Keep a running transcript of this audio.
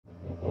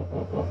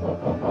Of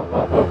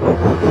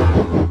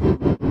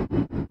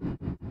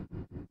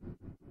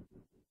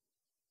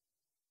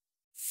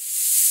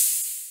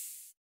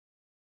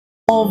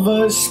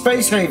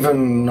Space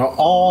Haven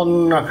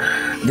on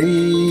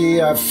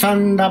the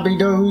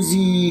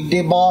Fandabidozi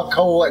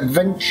debacle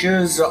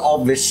adventures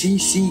of the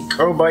CC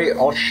Kobe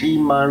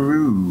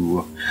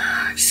Oshimaru.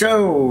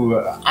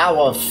 So,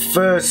 our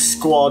first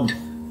squad,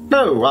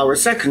 no, our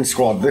second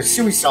squad, the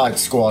Suicide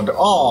Squad,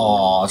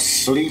 are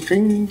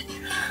sleeping,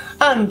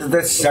 and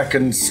the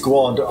second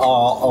squad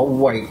are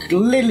awake.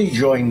 Lily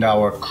joined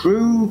our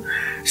crew,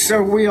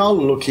 so we are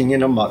looking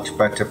in a much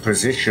better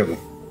position.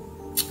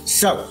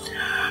 So,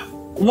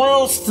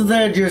 whilst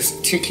they're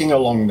just ticking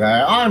along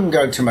there, I'm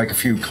going to make a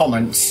few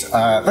comments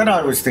that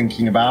I was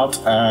thinking about,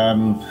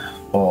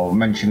 or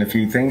mention a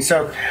few things.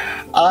 So,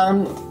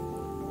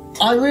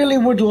 I really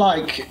would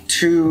like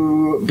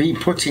to be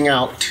putting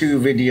out 2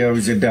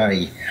 videos a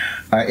day,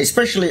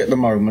 especially at the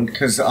moment,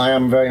 because I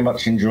am very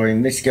much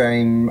enjoying this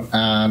game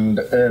and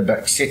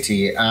Urbex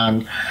City,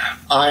 and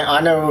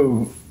I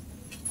know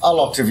a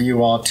lot of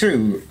you are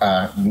too.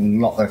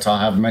 Not that I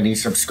have many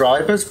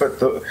subscribers, but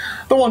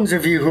the ones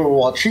of you who are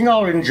watching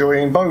are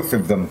enjoying both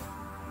of them.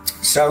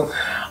 So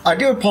I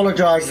do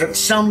apologise that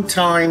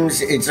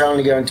sometimes it's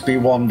only going to be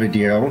one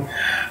video,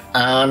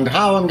 and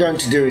how I'm going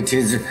to do it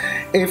is,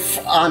 if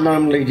I'm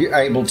only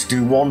able to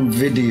do one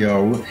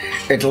video,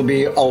 it'll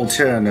be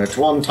alternate.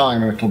 One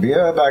time it'll be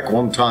Urbex,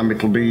 one time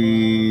it'll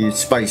be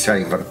Space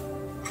Haven.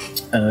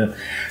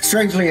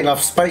 Strangely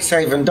enough, Space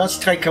Haven does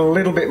take a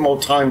little bit more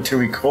time to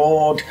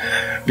record,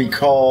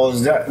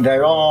 because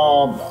there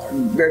are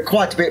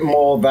quite a bit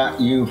more that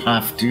you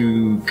have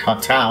to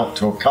cut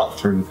out or cut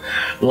through.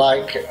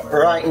 Like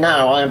right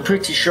now, I'm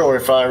pretty sure,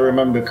 if I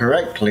remember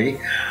correctly,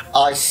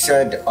 I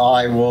said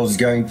I was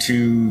going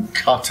to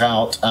cut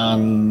out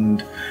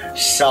and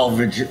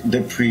salvage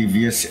the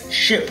previous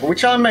ship,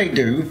 which I may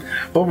do,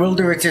 but we'll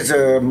do it as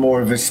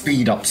more of a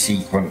speed up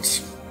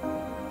sequence.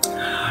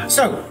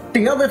 So,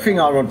 the other thing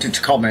I wanted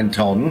to comment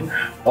on,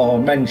 or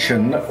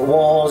mention,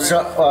 was,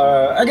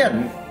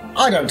 again,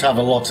 I don't have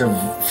a lot of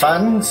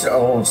fans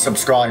or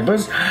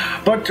subscribers,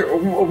 but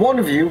one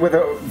of you with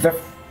the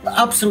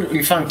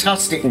absolutely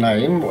fantastic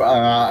name,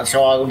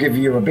 so I'll give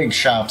you a big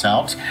shout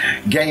out,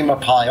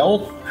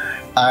 Gamerpile.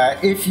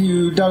 If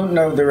you don't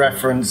know the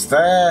reference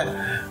there,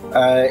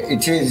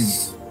 it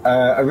is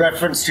a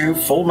reference to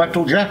Full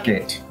Metal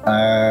Jacket,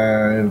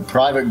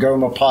 Private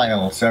Gomer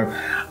Pyle. So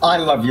I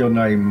love your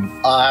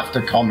name, I have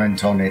to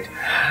comment on it.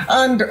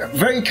 And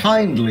very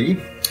kindly,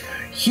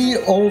 he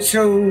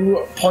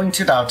also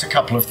pointed out a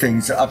couple of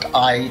things that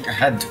I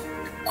had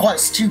quite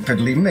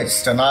stupidly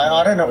missed, and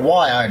I don't know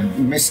why I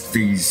missed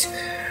these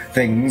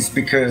things,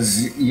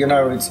 because, you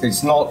know,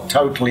 it's not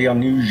totally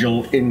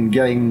unusual in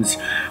games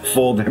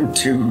for them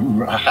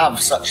to have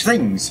such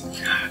things.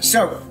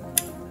 So,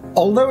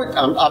 although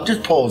I'm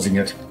just pausing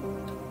it.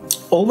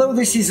 Although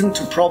this isn't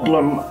a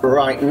problem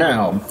right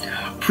now,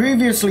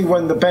 previously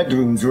when the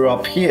bedrooms were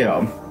up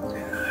here,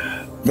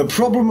 the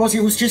problem was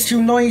it was just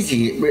too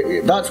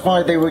noisy. That's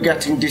why they were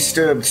getting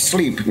disturbed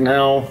sleep.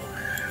 Now,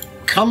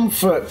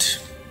 comfort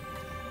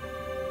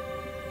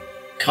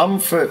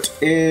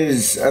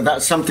is,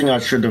 that's something I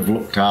should have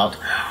looked at.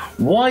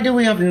 Why do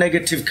we have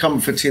negative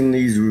comfort in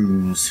these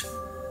rooms?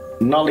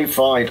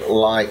 Nullified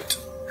light.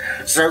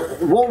 So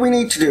what we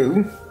need to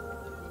do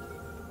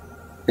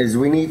is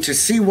we need to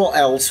see what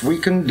else we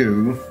can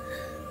do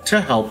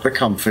to help the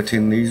comfort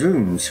in these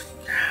rooms.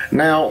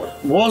 Now,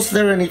 was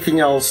there anything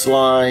else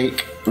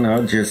like,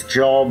 no, just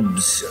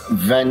jobs,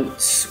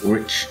 vents,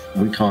 which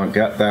we can't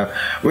get there.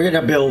 We're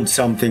going to build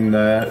something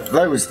there.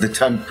 There was the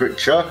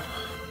temperature,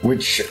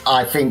 which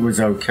I think was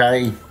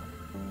okay.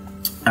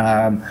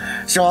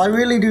 So I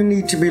really do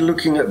need to be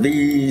looking at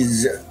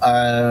these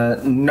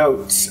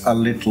notes a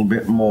little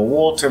bit more.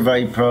 Water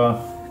vapor,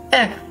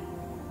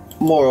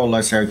 more or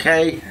less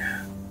okay.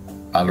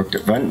 I looked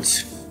at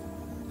vents.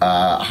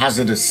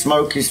 Hazardous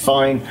smoke is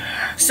fine.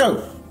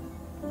 So,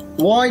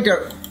 why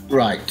don't...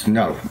 Right,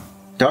 no.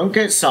 Don't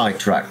get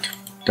sidetracked.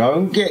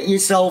 Don't get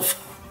yourself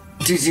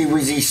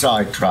dizzy-wizzy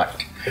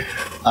sidetracked.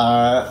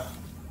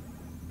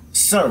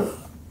 So,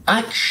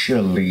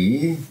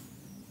 actually,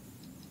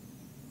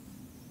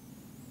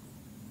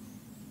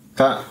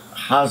 that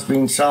has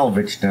been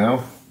salvaged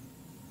now.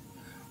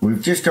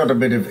 We've just got a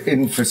bit of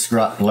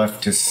infrascrap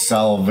left to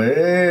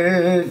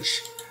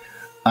salvage,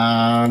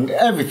 and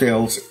everything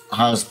else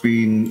has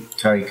been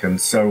taken.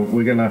 So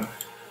we're gonna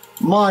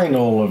mine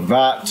all of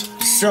that.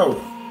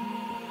 So,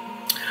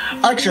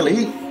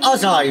 actually,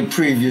 as I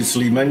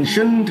previously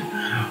mentioned,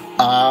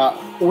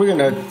 we're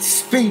gonna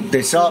speed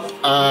this up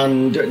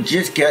and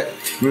just get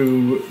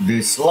through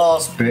this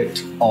last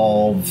bit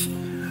of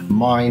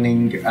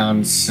mining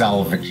and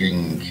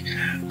salvaging,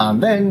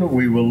 and then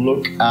we will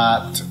look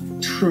at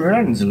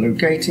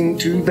translocating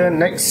to the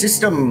next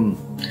system,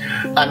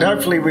 and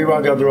hopefully we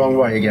won't go the wrong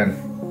way again.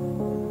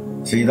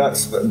 See,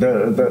 that's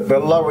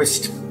the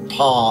lowest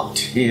part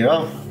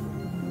here.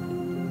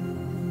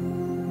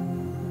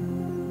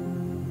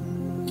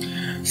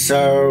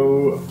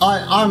 So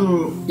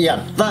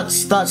yeah,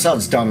 that's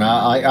done.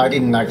 I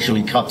didn't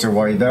actually cut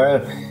away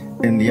there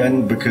in the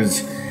end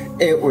because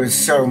we were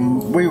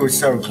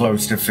so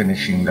close to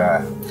finishing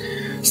there.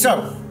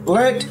 So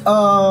let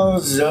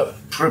us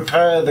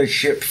prepare the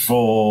ship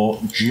for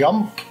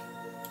jump.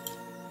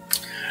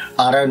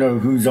 I don't know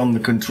who's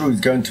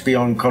going to be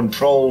on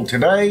control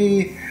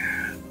today.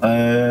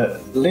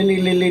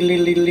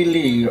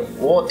 Lily,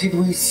 what did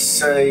we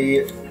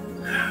say?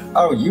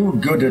 Oh, you were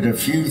good at a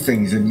few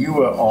things, and you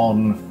were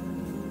on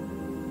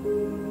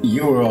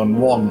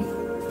one.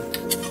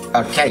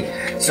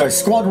 Okay, so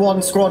Squad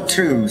 1, Squad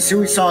 2,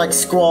 Suicide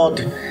Squad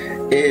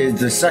is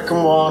the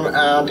second one,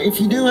 and if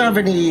you do have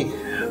any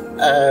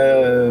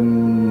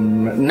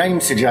name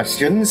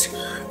suggestions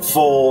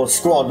for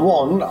Squad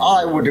 1,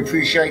 I would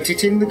appreciate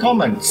it in the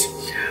comments.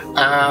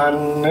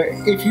 And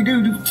if you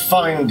do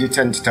find it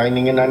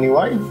entertaining in any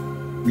way,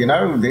 you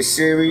know, this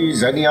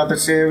series, any other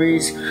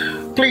series,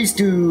 please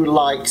do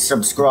like,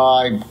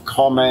 subscribe,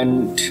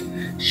 comment,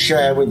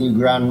 share with your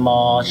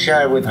grandma,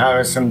 share with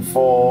Harrison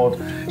Ford,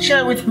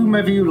 share with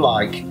whomever you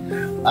like,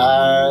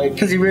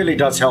 because it really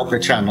does help the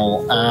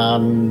channel.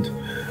 And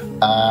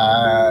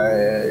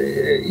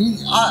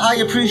I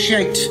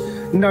appreciate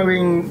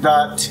knowing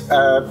that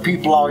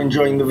people are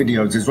enjoying the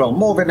videos as well,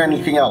 more than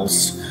anything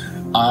else.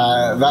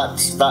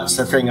 That's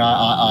the thing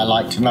I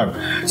like to know.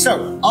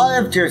 So I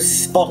have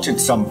just spotted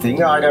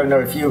something. I don't know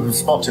if you have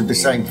spotted the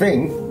same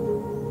thing.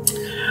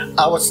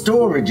 Our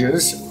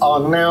storages are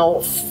now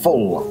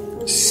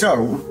full,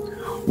 so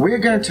we're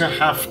going to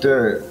have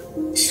to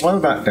slow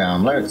that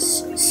down. We're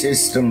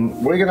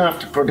going to have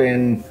to put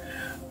in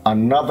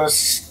another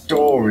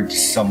storage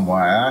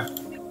somewhere,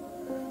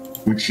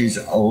 which is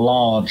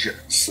large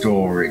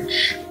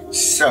storage.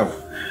 So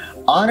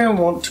I don't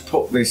want to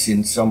put this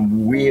in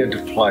some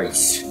weird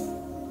place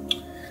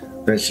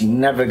that's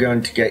never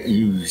going to get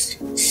used.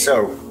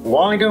 So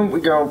why don't we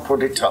go and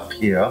put it up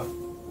here?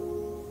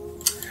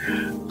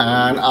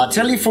 And I'll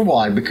tell you for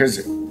why,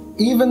 because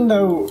even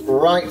though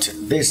right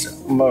this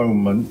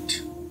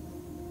moment,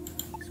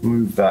 let's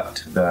move that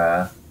to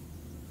there.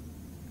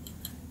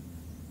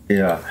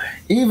 Yeah,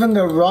 even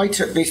though right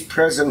at this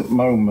present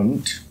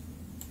moment,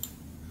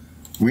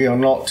 we are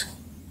not,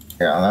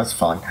 yeah, that's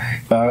fine.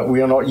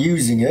 We are not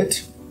using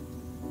it,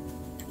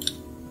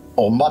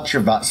 or much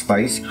of that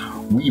space.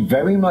 We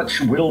very much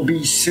will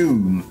be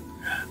soon.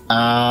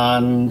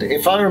 And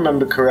if I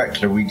remember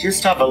correctly, we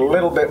just have a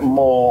little bit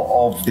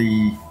more of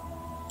the,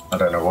 I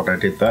don't know what I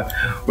did there.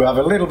 We have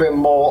a little bit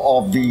more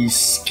of the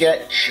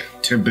sketch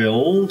to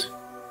build.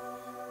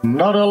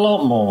 Not a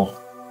lot more.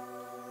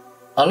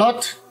 A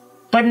lot,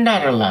 but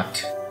not a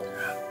lot.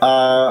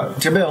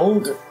 To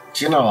build,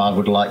 do you know, I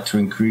would like to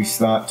increase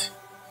that.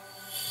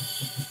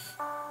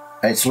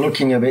 It's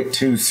looking a bit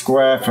too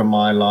square for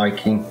my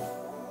liking.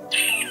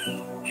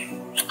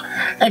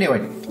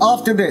 Anyway,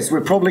 after this, we're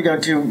probably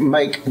going to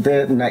make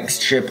the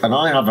next ship, and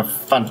I have a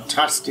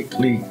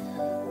fantastically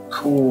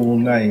cool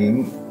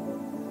name.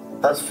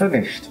 That's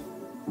finished.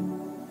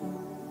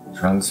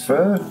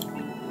 Transfer?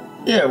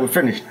 Yeah, we're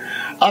finished.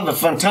 I have a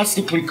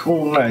fantastically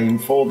cool name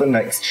for the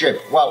next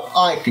ship. Well,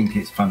 I think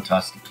it's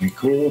fantastically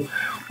cool.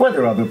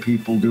 Whether other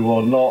people do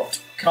or not,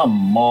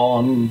 come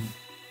on.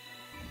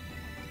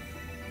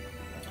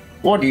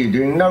 What are you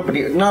doing?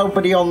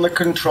 Nobody on the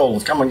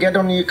controls. Come on, get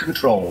on your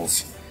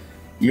controls.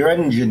 Your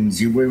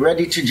engines, we're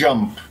ready to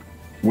jump.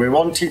 We're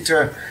wanting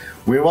to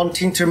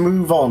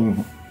move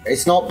on.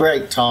 It's not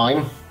break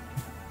time.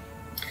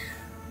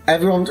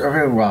 Everyone,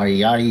 they're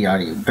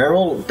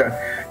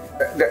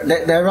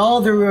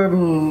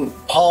rather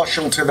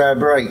partial to their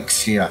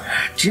brakes here.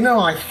 Do you know,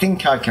 I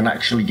think I can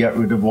actually get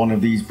rid of one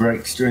of these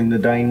brakes during the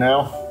day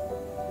now.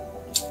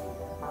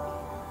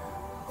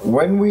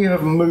 When we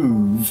have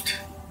moved,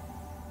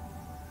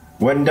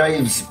 when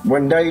Dave's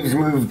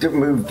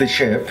moved the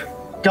ship.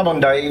 Come on,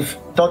 Dave.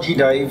 Dodgy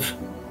Dave.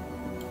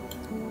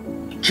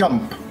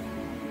 Jump.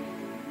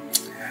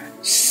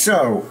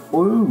 So,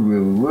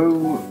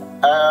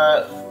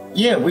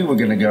 yeah, we were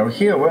going to go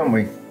here, weren't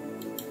we?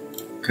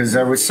 Because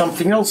there was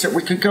something else that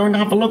we could go and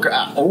have a look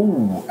at.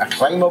 Oh, a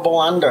claimable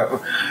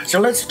lander. So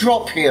let's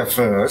drop here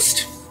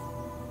first.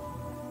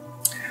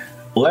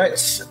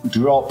 Let's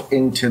drop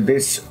into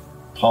this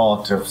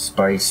part of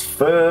space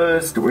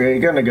first. We're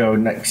going to go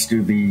next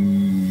to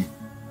the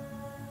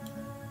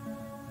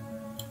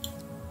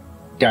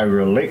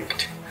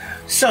derelict.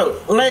 So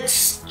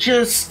let's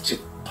just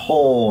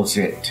pause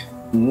it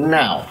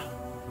now.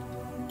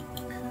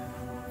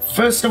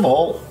 First of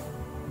all,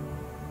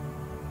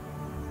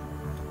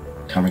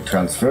 can we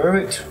transfer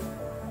it?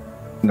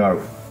 No,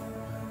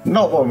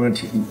 not what we want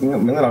to,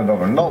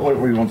 not what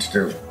we want to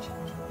do.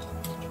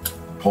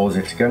 Pause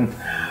it again.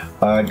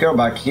 Go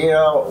back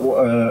here.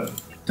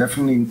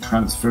 Definitely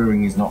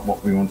transferring is not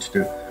what we want to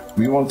do.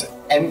 We want to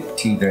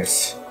empty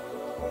this.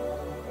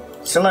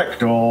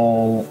 Select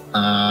all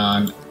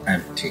and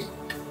empty.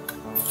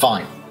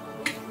 Fine.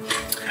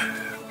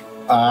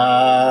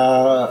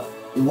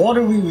 What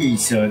are we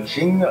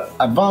researching?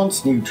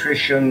 Advanced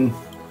nutrition.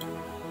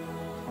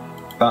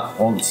 That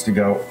wants to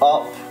go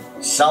up.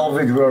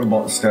 Salvage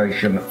robot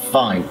station.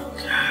 Fine.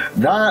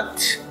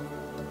 That...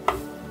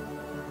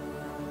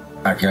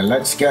 Okay,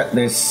 let's get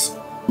this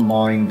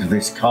mined,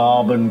 this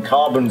carbon.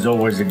 Carbon's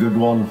always a good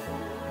one.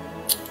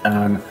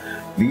 And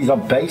these are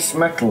base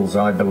metals,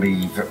 I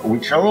believe,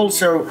 which are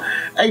also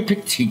a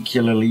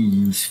particularly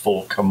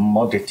useful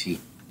commodity.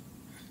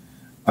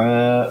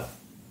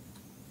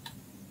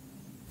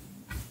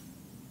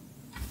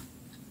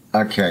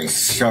 Okay,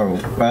 so,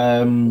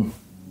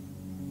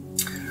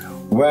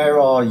 where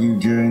are you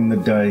during the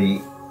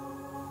day?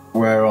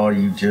 Where are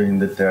you during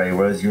the day?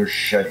 Where's your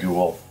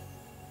schedule?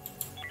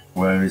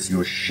 Where is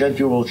your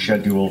schedule?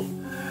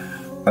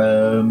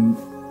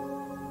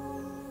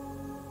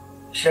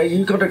 So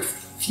you got a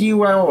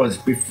few hours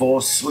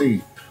before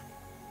sleep.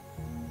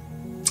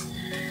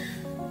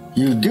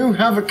 You do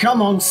have a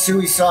come on,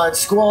 Suicide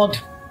Squad.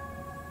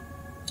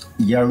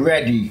 You're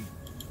ready.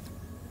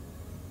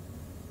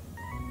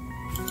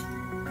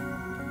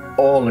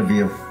 All of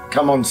you,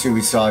 come on,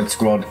 Suicide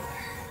Squad.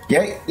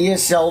 Get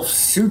yourself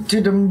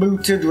suited and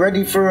booted,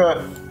 ready for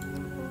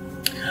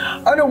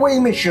an away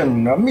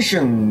mission. A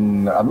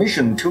mission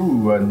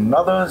to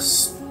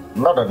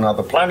not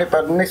another planet,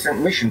 but a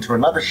mission to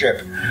another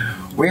ship.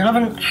 We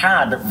haven't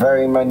had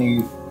very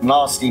many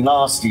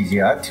nasties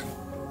yet.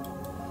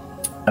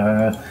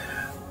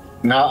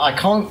 Now, I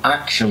can't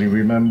actually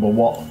remember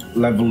what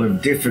level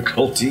of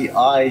difficulty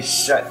I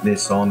set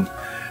this on,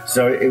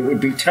 so it would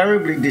be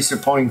terribly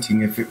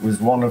disappointing if it was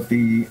one of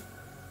the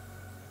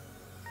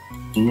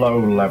low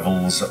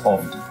levels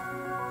of...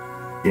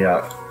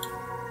 Yeah.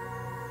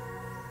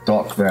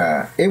 Dock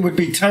there. It would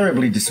be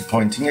terribly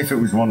disappointing if it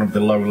was one of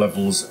the low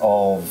levels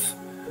of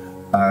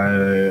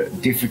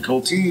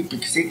difficulty,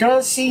 because it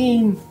does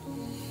seem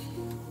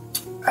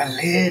a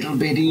little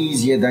bit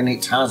easier than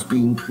it has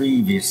been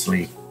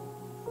previously.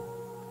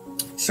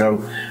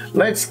 So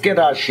let's get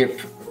our ship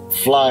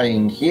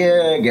flying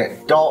here,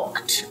 get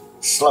docked,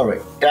 slow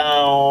it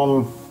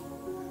down,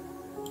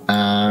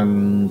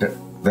 and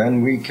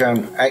then we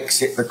can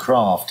exit the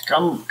craft.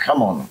 Come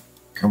on.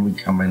 Can we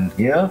come in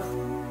here?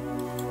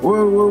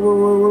 Whoa, whoa, whoa,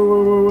 whoa, whoa,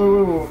 whoa,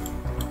 whoa, whoa.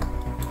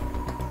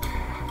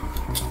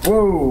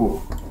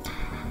 Whoa.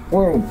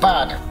 Whoa,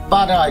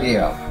 bad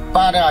idea.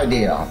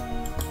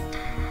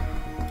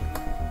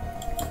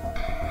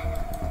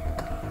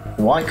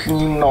 Why can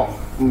you not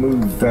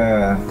move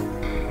there?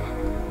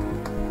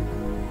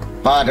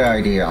 Bad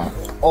idea.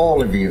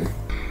 All of you.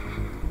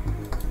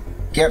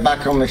 Get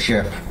back on the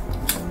ship.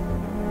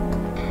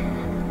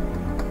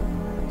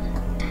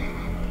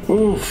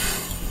 Oof.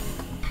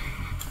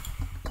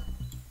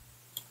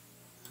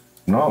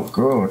 Not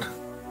good.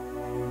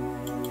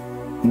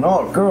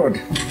 Not good.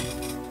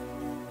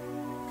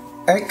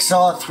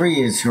 XR3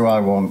 is who I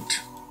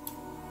want.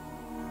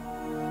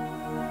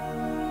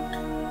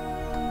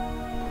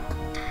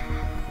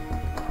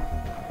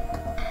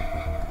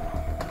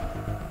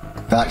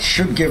 That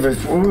should give us...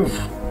 Oof.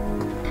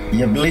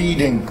 You're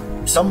bleeding.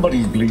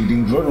 Somebody's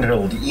bleeding.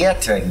 Grunhild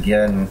yet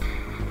again.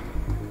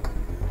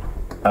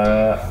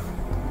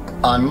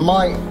 I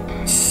might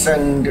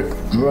send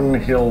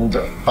Grunhild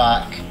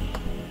back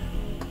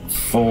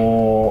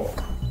for...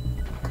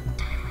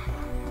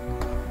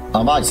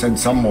 I might send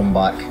someone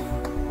back.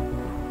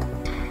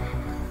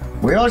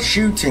 We are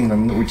shooting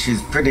them, which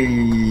is pretty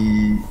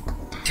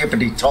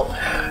tippity top.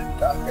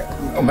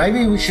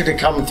 Maybe we should have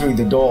come through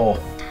the door.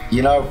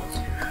 You know,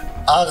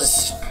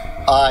 as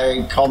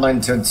I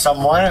commented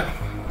somewhere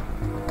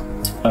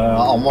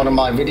on one of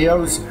my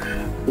videos,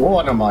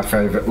 one of my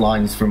favorite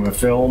lines from a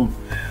film,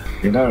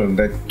 you know,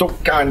 the two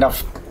kind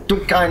of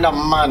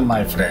man,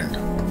 my friend.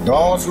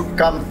 Those who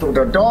come through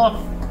the door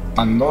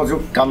and those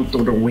who come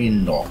through the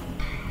window.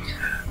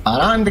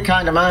 And I'm the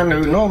kind of man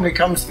who normally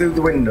comes through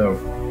the window.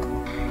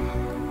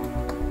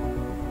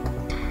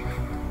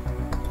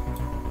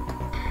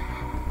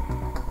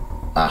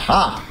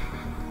 Aha!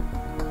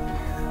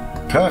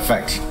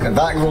 Perfect.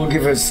 That will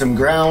give us some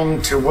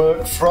ground to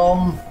work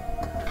from.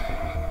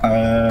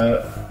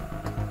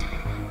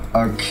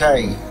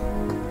 Okay.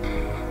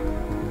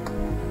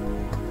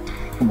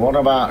 What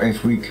about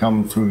if we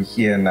come through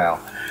here now?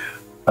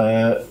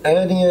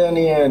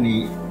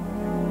 Ernie.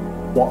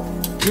 What?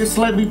 Just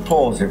let me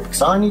pause it,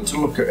 because I need to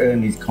look at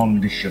Ernie's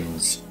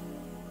conditions.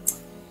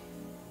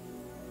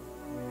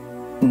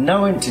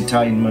 No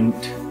entertainment,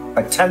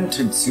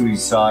 attempted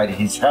suicide,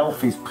 his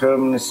health is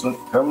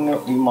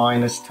permanently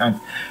minus 10.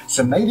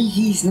 So maybe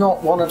he's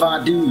not one of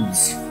our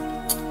dudes.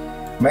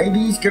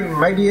 Maybe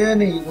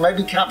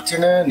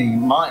Captain Ernie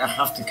might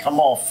have to come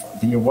off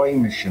the away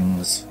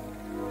missions.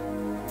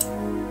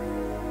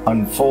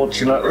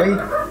 Unfortunately.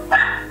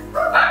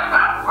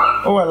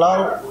 Oh,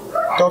 hello.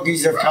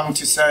 Doggies have come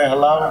to say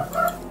hello.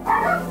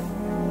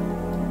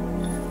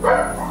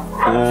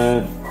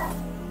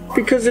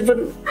 Because of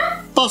a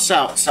bus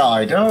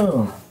outside.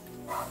 Oh,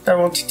 they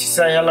wanted to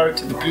say hello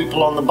to the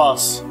people on the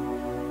bus.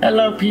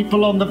 Hello,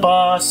 people on the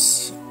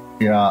bus.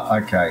 Yeah,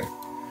 okay.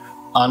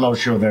 I'm not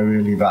sure they're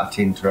really that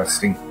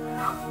interesting.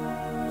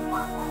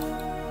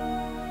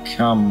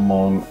 Come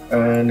on,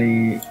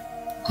 Ernie.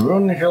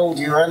 Grunhild,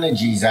 your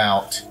energy's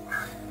out.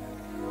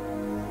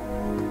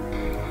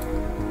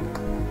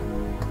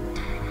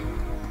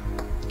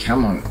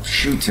 Come on,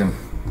 shoot him.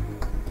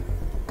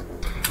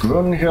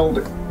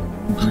 Grunhilda,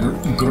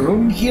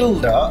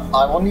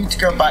 I want you to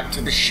go back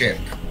to the ship.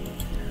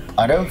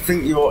 I don't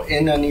think you're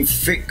in any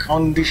fit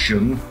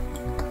condition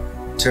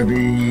to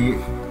be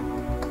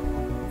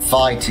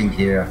fighting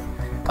here.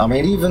 I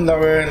mean, even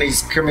though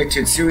Ernie's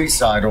committed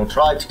suicide or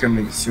tried to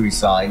commit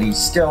suicide, he's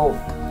still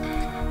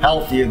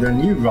healthier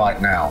than you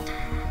right now.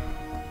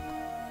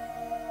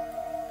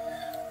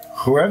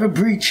 Whoever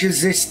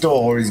breaches this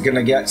door is going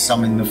to get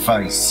some in the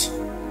face.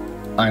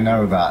 I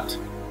know that.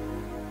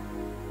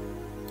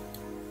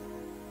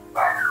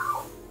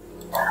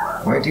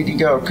 Where did he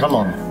go? Come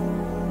on.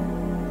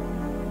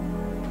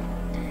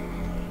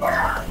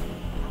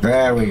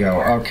 There we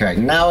go. Okay,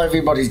 now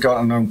everybody's got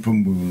an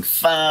open wound.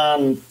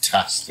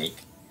 Fantastic.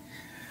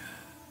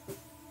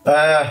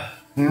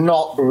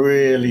 Not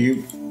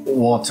really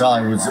what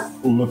I was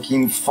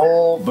looking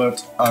for,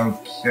 but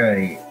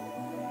okay.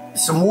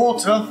 Some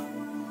water.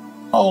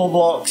 Hull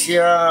blocks,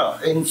 yeah.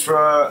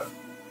 Infra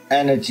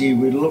energy.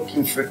 We're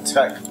looking for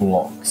tech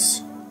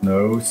blocks.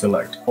 No,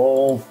 select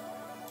all.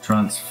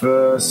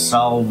 Transfer,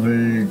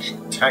 salvage,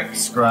 tech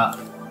scrap.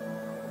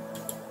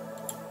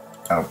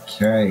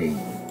 Okay.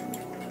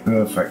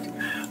 Perfect.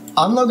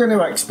 I'm not going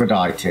to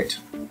expedite it.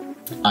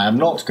 I am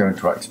not going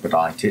to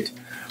expedite it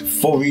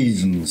for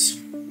reasons.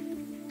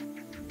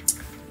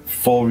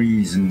 For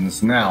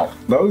reasons. Now,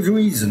 those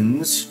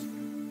reasons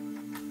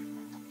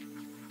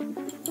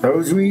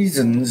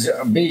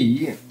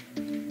be...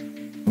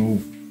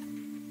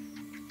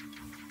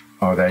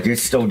 Oh, they're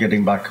just still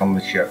getting back on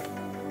the ship.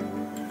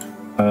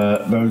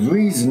 Those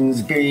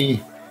reasons be...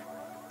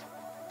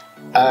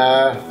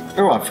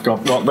 oh, I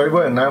forgot what they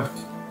were now.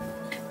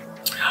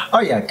 Oh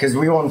yeah, because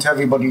we want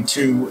everybody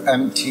to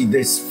empty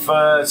this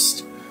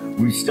first.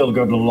 We've still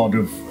got a lot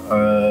of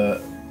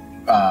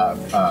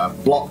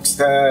blocks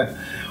there.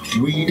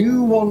 We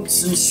do want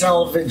some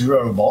salvage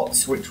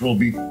robots, which will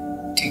be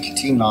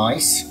tickety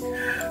nice.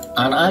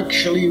 And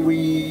actually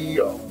we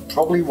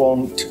probably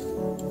want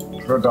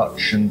product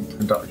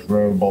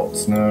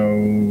robots. No,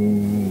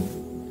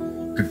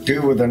 could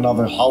do with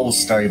another hull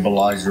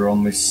stabilizer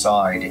on this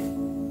side,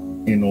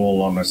 in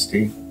all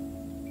honesty.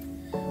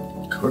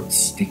 Could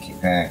stick it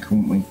there,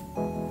 couldn't we?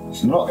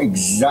 It's not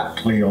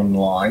exactly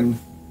online,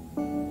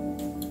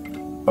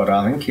 but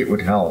I think it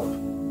would help.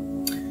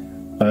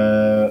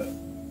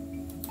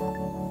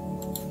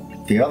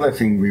 The other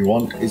thing we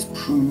want is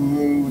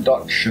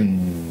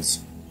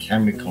productions.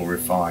 Chemical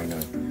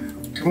refinery.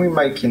 What can we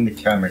make in the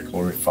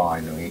chemical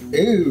refinery?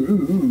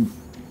 Ooh.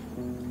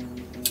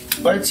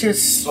 Let's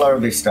just slow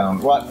this down.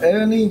 Right,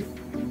 Ernie,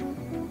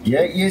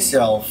 get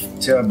yourself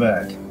to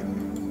bed.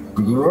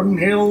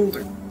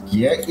 Grunhild,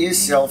 get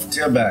yourself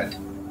to bed.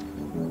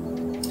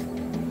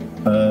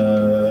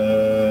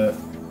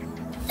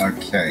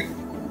 Okay,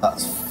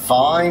 that's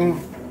fine.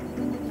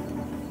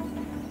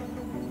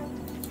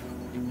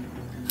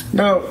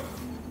 No,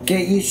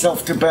 get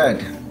yourself to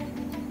bed.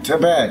 To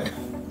bed.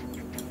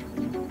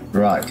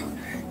 Right,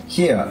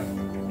 here.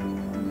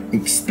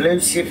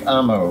 Explosive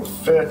ammo,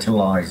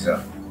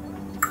 fertilizer,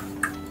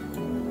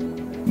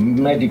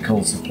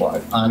 medical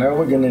supply. I know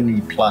we're going to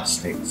need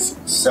plastics,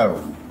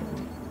 so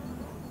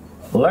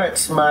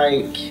let's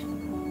make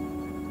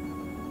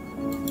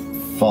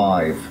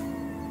 5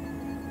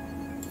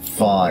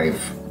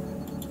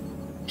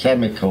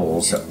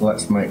 chemicals.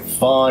 Let's make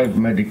 5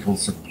 medical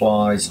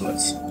supplies.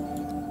 Let's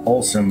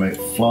also make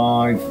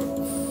 5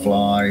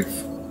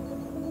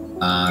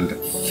 and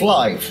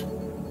 5.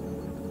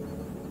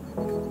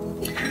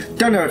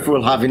 Don't know if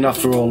we'll have enough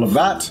for all of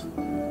that,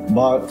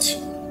 but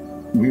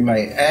we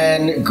may.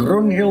 And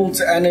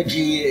Grunhild's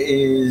energy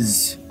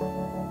is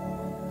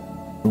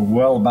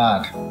well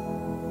bad.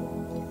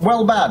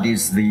 Well bad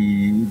is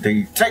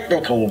the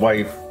technical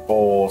way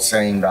for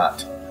saying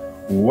that.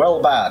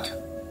 Well bad.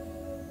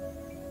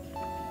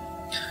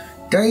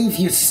 Dave,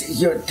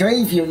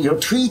 you're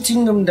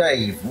treating them,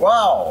 Dave.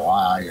 Wow,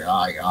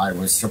 I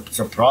was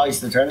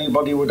surprised that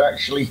anybody would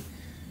actually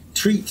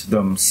treat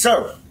them.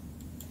 So,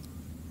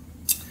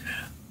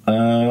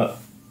 I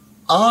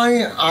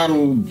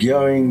am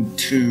going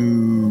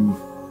to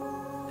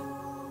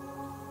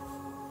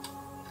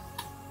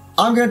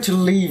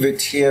leave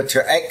it here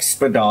to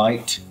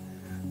expedite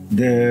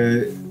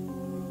the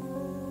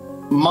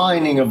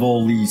mining of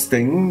all these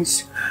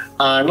things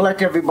and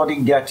let everybody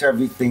get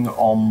everything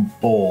on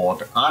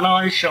board, and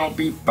I shall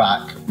be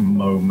back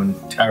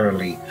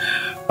momentarily,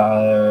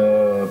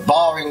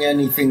 barring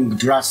anything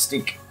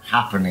drastic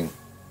happening.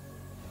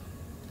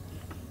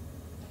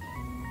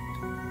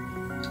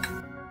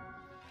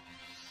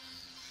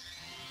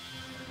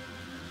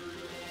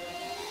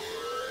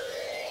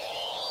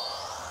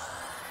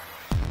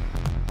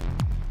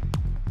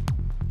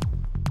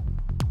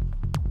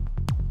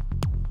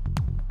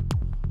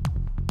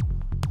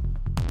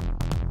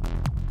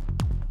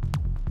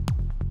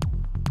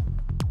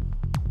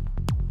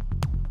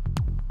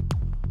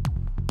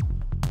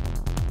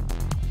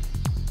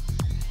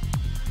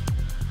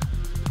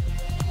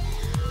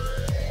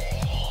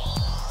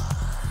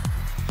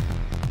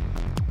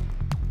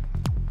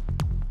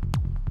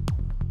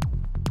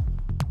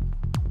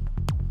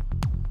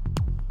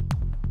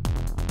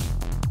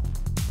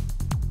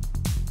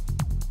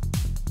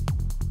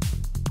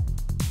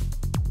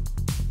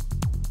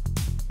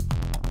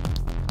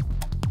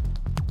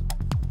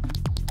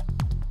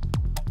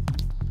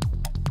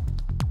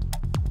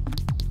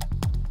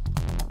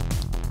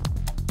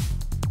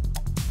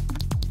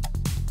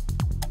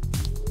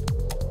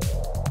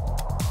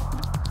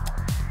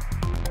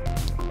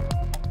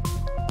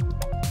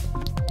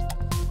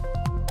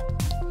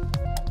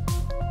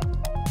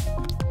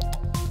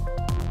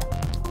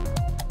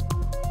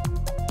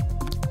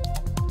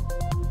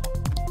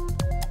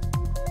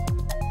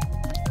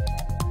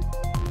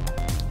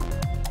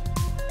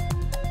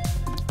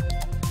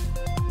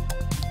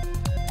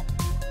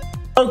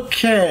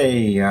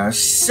 Okay,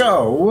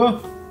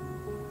 so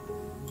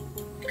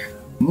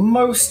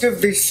most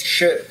of this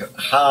ship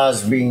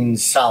has been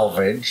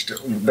salvaged.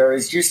 There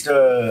is just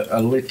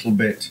a little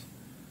bit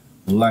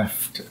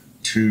left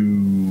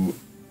to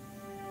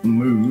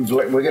move.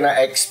 We're going to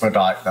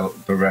expedite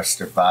the rest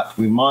of that.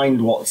 We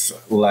mind what's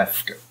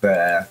left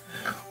there.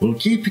 We'll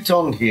keep it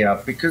on here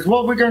because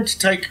what we're going to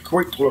take a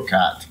quick look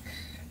at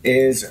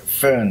is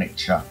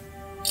furniture.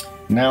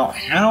 Now,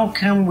 how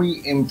can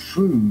we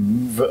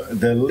improve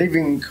the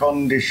living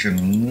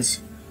conditions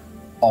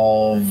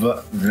of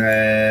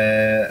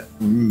their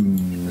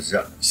rooms?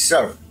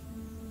 So,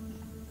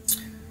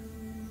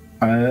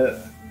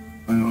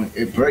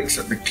 it breaks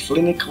up the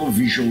clinical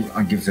visual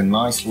and gives a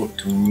nice look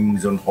to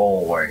rooms and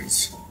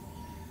hallways.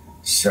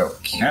 So,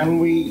 can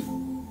we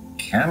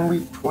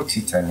put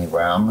it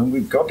anywhere? I mean,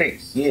 we've got it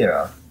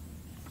here.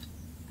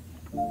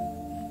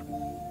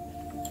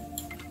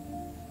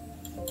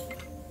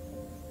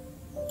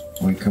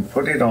 We can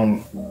put it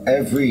on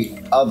every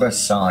other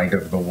side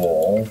of the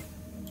wall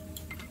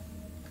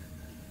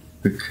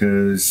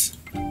because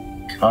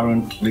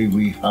currently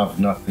we have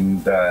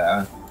nothing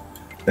there.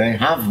 They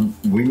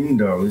have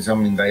windows. I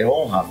mean, they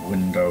all have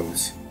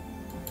windows.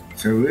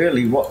 So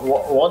really,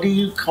 what are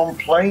you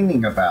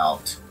complaining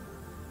about?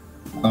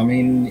 I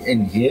mean,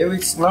 in here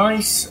it's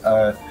nice.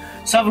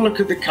 Let's have a look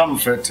at the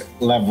comfort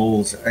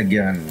levels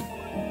again.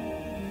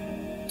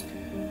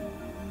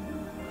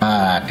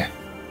 Add.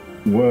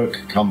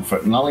 Work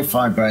comfort,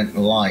 nullify bent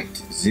light,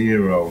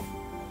 0.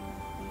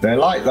 They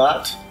like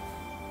that.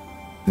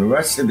 The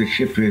rest of the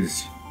ship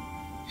is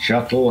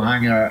shuttle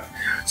hangar.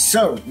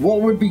 So what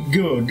would be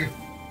good?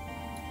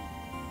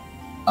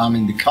 I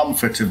mean, the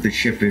comfort of the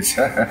ship is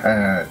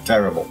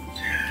terrible.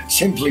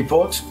 Simply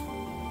put,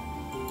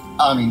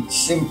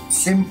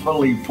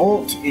 simply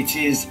put, it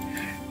is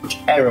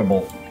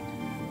terrible.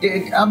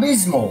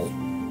 Abysmal.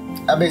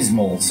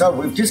 Abysmal. So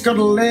we've just got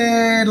a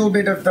little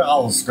bit of the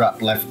hull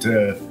scrap left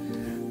to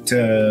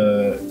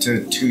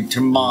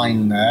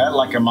mine there,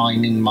 like a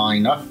mining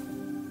miner.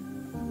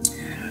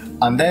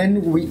 And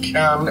then we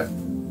can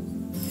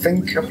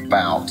think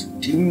about,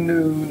 do you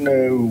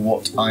know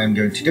what I am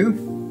going to do?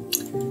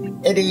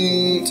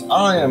 Edit,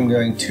 I am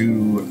going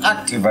to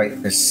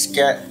activate the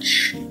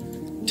sketch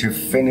to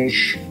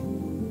finish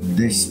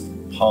this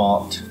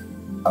part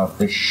of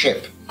the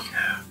ship.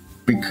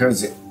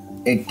 Because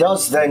it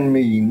does then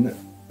mean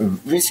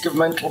risk of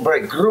mental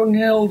break.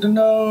 Grunhild,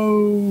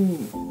 no!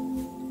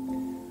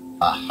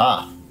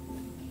 Aha.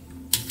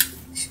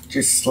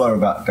 Just slow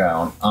that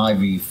down.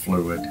 IV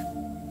fluid.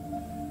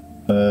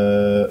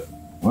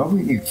 Well,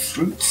 we need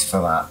fruits for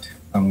that.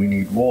 And we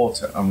need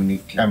water. And we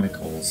need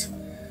chemicals.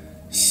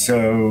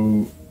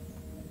 So,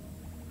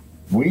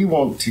 we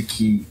want to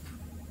keep,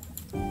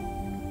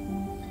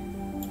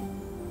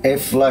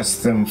 if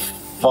less than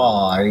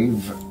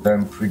 5,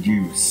 then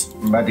produce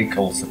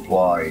medical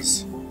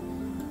supplies.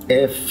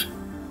 If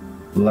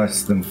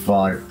less than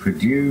 5,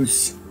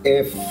 produce.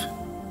 If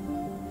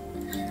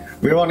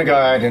we want to go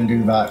ahead and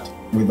do that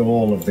with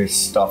all of this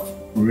stuff,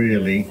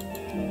 really.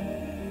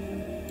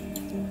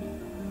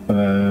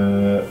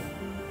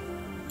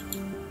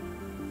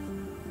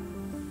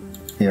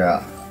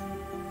 Yeah,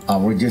 I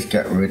will just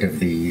get rid of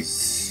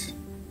these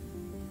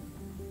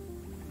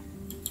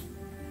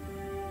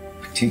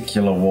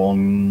particular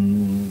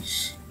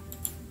ones.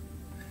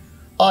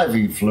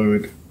 IV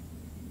fluid.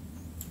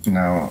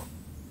 Now,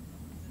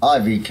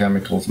 IV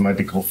chemicals,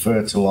 medical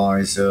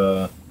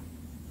fertilizer.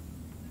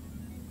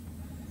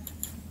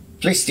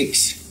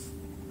 Plastics.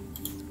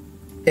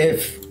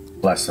 If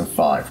less than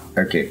 5.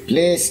 Okay,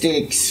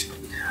 plastics.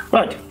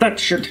 Right, that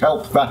should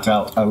help that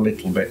out a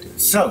little bit.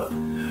 So,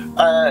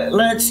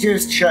 let's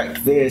just check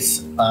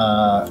this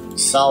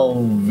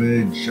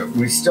salvage.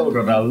 We've still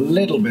got a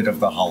little bit of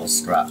the hull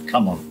scrap.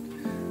 Come on.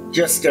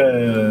 Just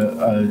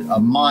a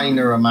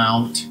minor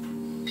amount.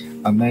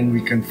 And then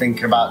we can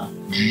think about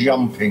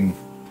jumping.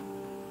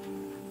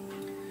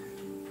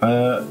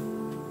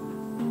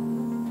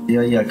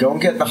 Yeah, go and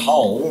get the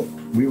hull.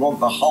 We want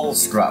the hull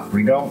scrap.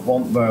 We don't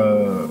want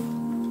the...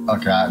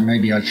 Okay,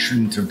 maybe I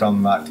shouldn't have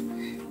done that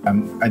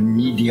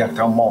immediately.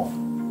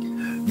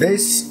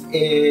 This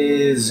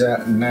is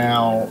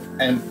now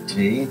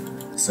empty.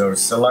 So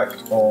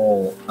select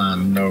all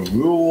and no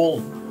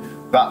rule.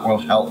 That will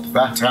help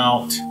that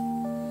out.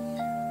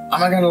 And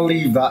I'm going to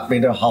leave that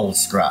bit of hull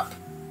scrap.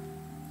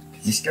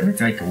 It's going to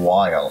take a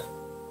while.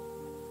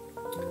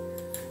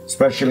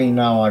 Especially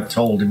now I've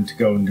told him to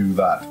go and do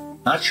that.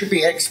 That should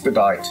be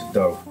expedited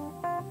though.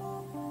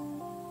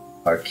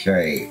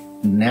 Okay,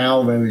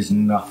 now there is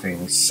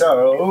nothing. So,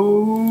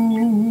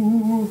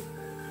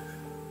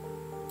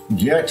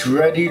 get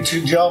ready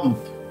to jump.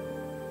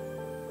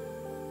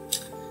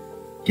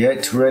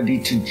 Get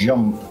ready to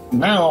jump.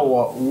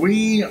 Now,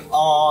 we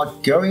are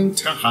going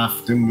to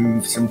have to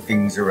move some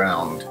things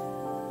around.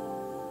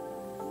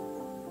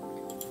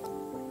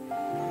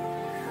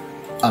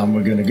 And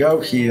we're going to go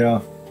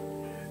here.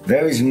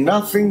 There is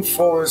nothing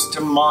for us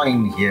to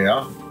mine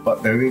here,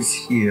 but there is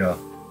here.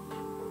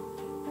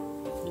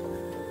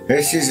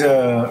 This is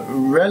a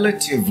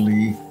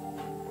relatively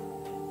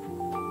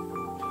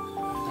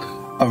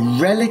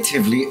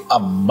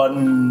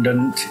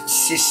abundant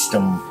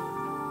system.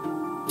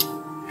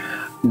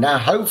 Now,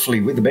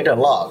 hopefully, with a bit of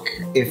luck,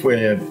 if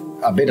we're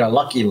a bit of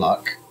lucky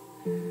luck,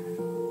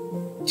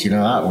 you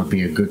know, that would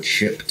be a good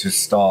ship to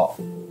start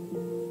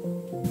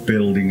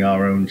building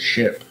our own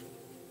ship.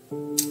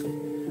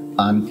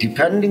 And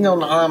depending on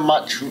how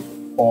much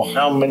or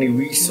how many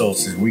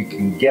resources we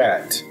can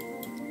get,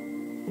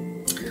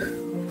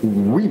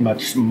 we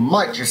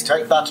might just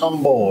take that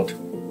on board.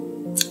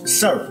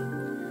 So,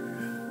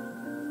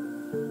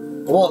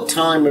 what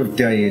time of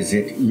day is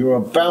it? You're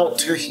about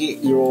to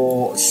hit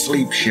your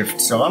sleep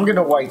shift, so I'm going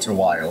to wait a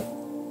while.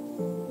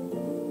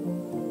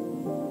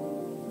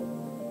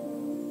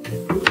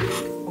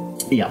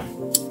 Yeah,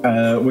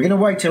 we're going to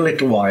wait a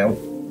little while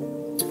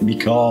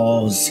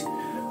because,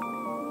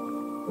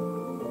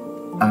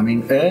 I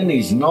mean,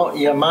 Ernie's not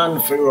your man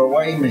for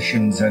away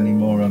missions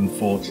anymore,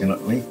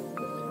 unfortunately.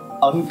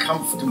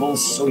 Uncomfortable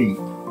sleep.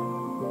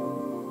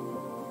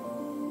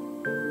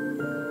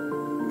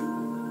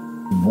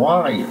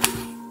 Why?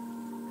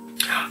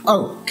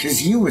 Oh,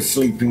 because you were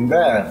sleeping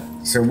there.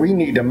 So we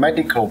need a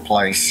medical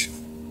place.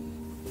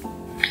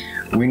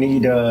 We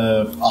need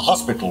a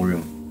hospital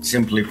room,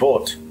 simply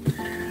put.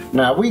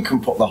 Now, we can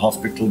put the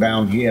hospital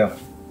down here.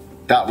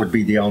 That would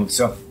be the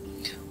answer.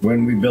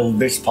 When we build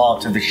this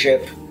part of the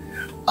ship.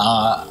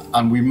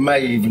 And we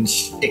may even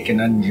stick an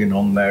engine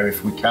on there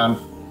if we can.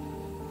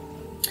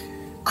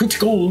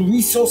 Critical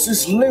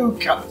resources low,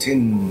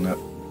 Captain.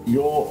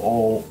 You're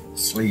all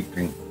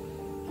sleeping.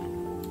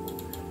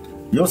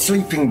 You're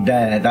sleeping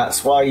there,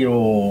 that's why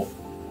you're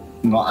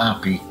not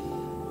happy.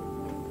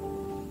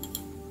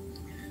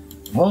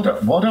 What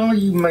are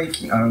you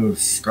making? Oh,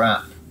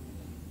 scrap.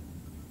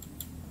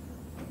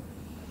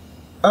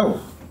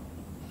 Oh.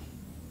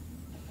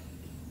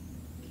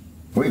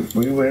 We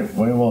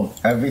want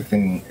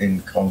everything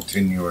in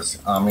continuous.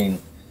 I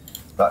mean,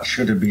 that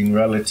should have been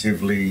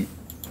relatively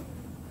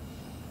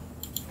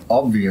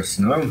obvious,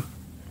 no?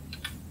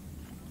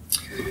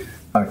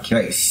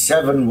 Okay,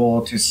 7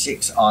 water,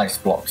 6 ice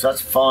blocks. That's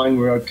fine,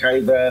 we're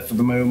okay there for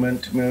the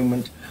moment.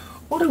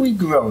 What are we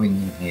growing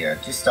in here?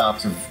 Just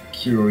out of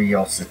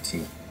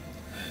curiosity.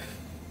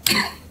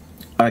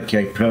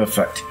 Okay,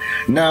 perfect.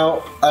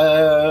 Now,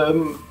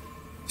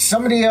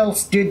 somebody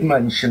else did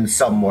mention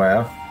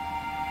somewhere,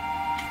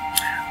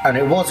 and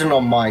it wasn't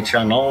on my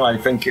channel, I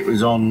think it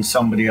was on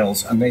somebody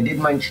else, and they did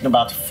mention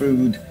about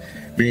food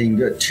being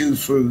 2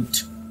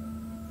 fruit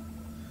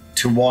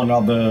to 1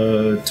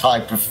 other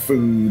type of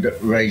food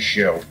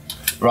ratio.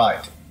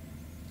 Right.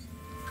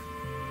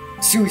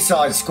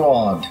 Suicide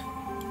Squad.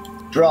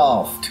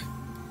 Draft.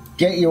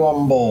 Get you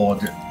on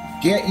board.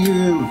 Get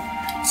you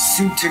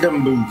suited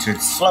and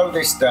booted. Slow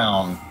this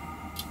down.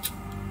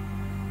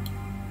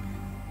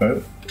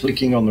 Oh,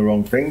 clicking on the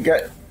wrong thing.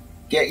 Get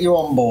you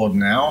on board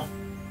now.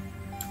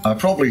 I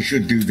probably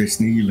should do this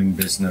kneeling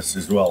business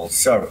as well.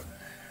 So,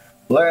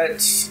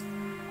 let's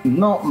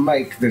not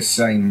make the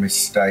same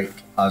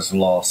mistake as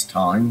last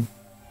time.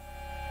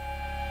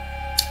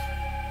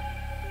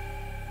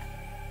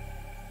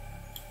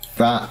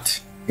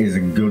 That is a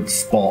good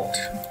spot.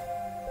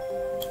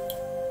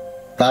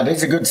 That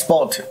is a good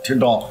spot to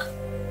dock.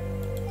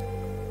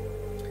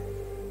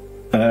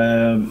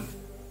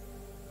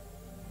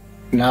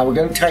 Now we're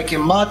going to take it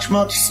much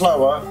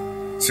slower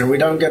so we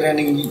don't get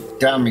any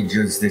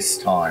damages this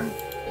time.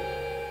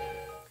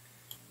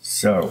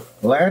 So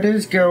let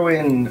us go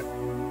in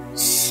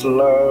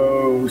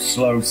slow.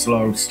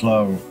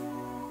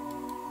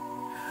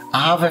 I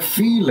have a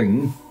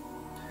feeling,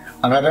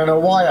 and I don't know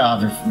why I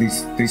have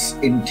this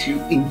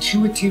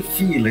intuitive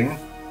feeling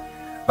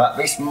that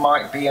this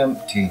might be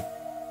empty.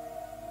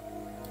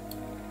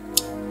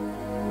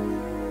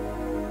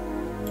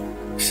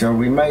 So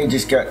we may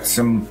just get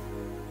some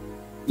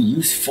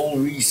useful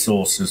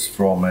resources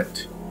from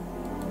it.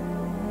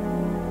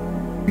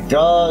 It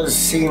does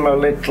seem a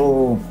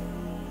little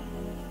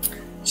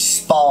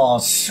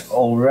sparse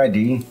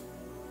already,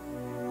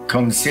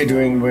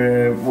 considering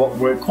we're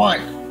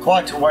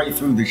quite a way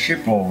through the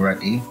ship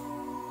already,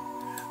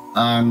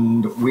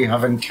 and we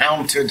have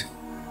encountered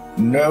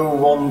no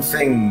one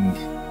thing.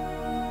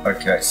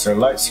 Okay, so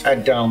let's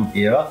head down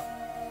here.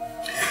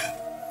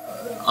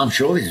 I'm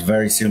sure this is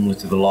very similar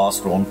to the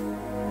last one.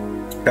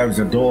 There's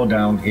a door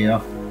down here.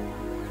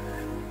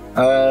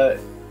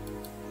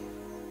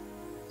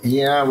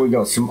 Yeah, we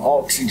got some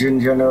oxygen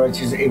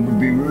generators. It would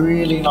be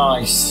really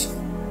nice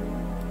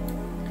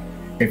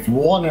if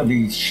one of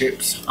these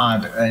ships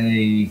had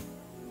a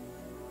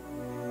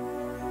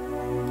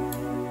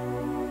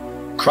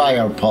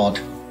cryopod.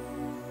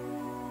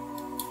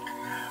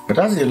 But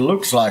as it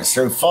looks like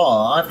so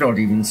far, I've not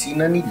even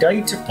seen any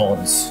data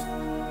pods.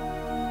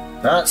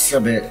 That's a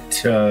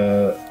bit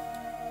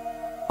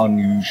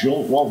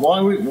unusual.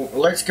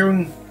 Let's go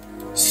and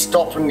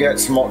stop and get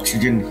some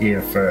oxygen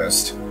here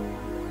first.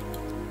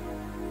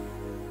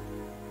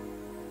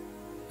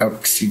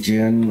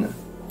 Oxygen.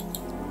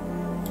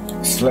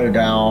 Slow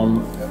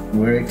down.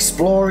 We're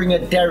exploring a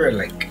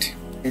derelict.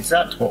 Is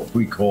that what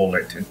we call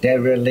it?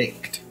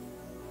 Derelict.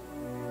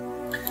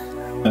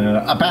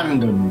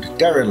 Abandoned.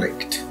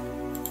 Derelict.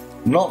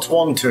 Not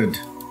wanted.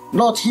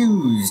 Not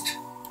used.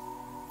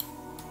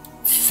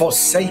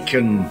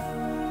 Forsaken.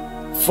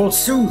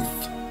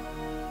 Forsooth.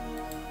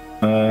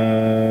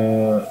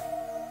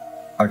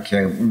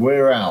 Okay,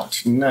 we're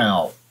out.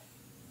 Now.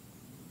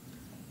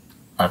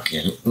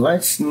 Okay,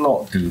 let's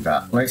not do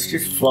that. Let's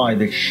just fly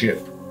this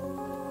ship.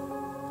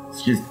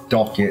 Let's just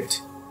dock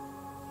it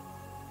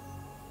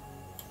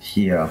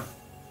here.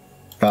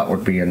 That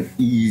would be an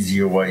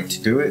easier way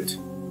to do it.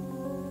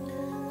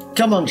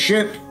 Come on,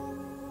 ship.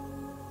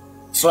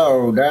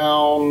 Slow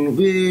down.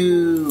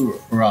 Woo.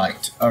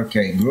 Right.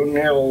 Okay.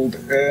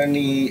 Brunhild,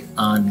 Ernie,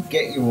 and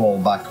get you all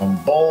back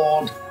on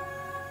board.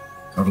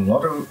 Got a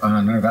lot of...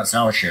 no, that's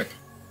our ship.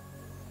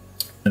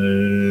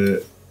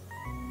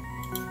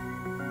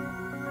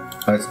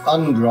 Let's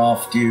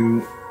undraft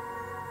you.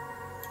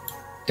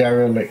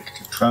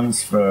 Derelict.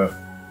 Transfer.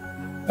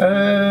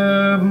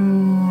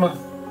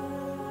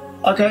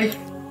 Okay.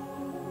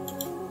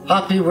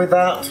 Happy with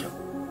that.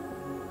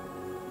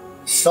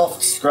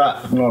 Soft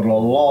scrap, not a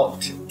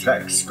lot.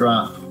 Tech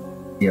scrap.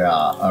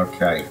 Yeah,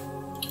 okay.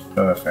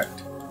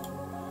 Perfect.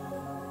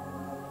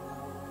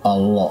 A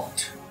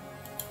lot.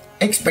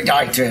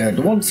 Expedited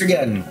once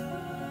again.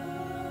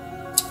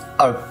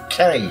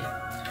 Okay.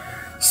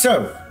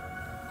 So,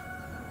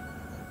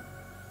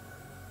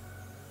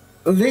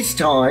 this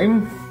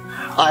time,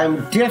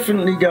 I'm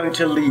definitely going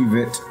to leave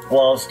it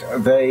whilst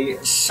they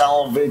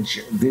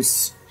salvage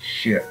this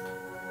ship.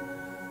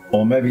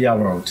 Or maybe I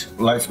won't.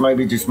 Let's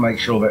maybe just make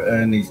sure that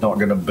Ernie's not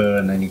going to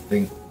burn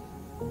anything.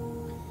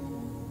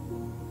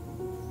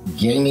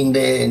 Gaming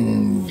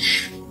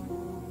binge.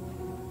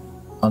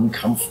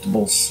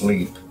 Uncomfortable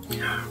sleep.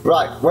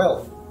 Right,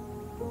 well,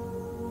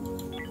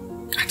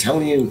 I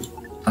tell you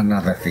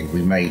another thing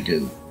we may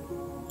do.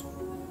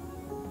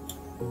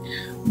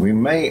 We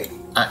may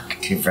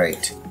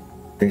activate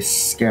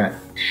this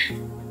sketch,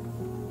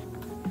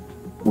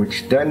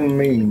 which then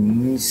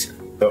means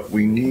that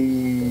we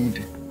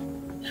need...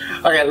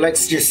 Okay,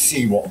 let's just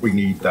see what we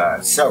need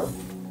there. So,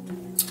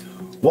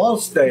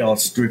 whilst they are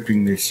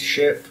stripping this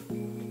ship,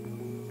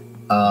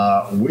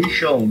 we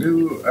shall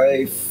do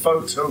a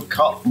photo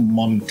cut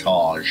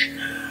montage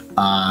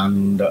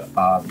and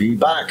be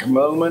back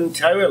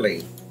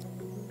momentarily.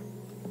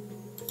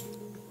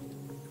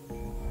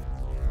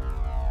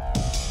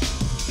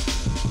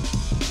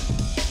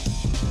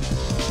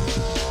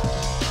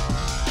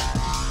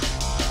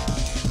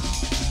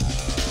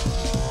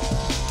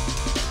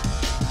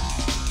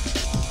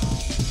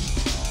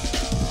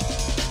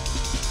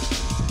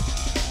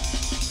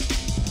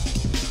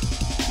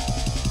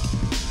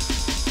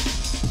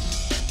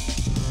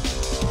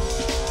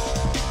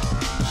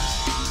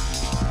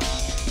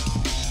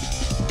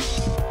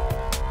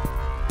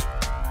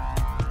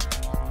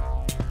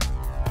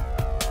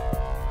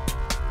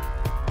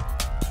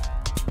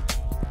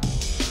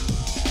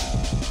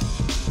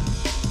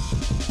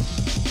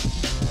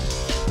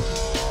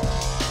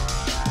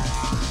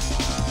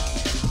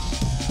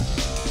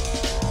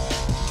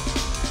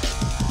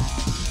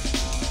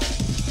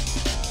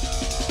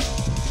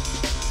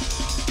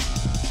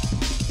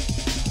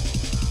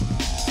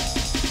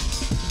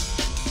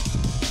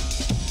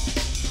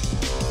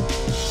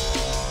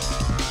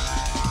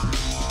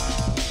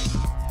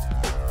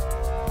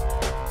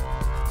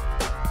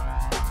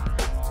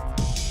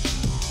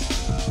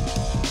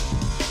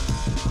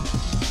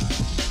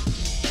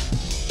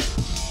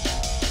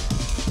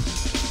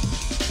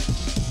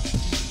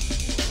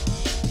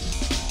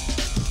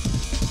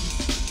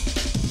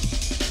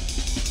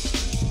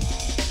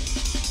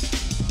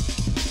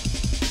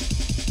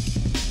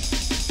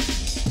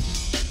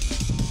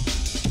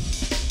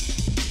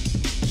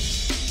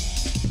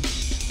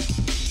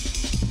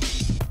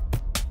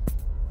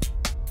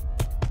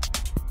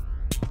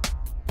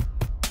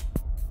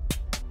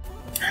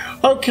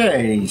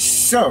 Okay,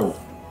 so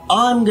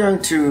I'm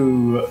going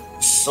to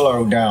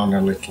slow down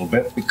a little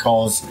bit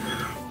because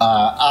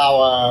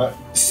our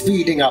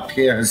speeding up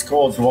here has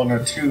caused one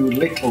or two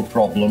little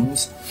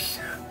problems.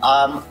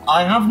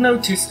 I have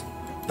noticed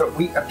that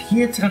we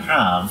appear to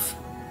have,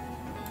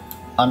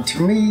 and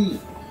to me,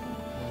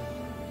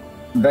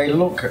 they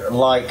look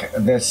like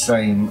the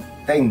same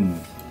thing.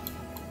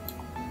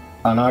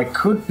 And I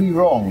could be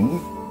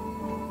wrong,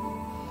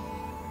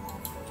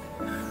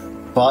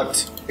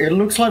 but it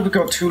looks like we've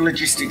got two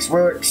logistics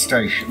robot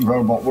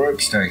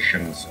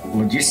workstations.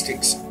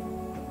 Logistics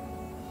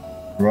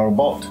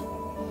robot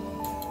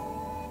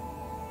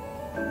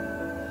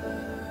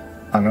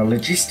and a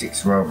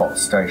logistics robot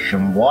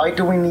station. Why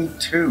do we need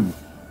two?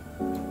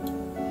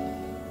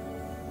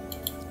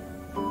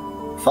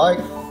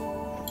 Fine.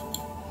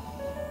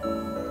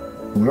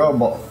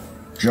 Robot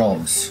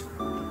jobs.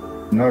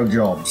 No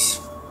jobs.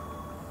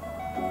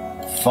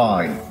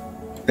 Fine.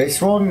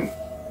 This one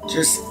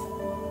just...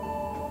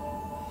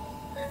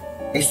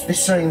 it's the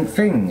same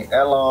thing.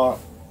 LR...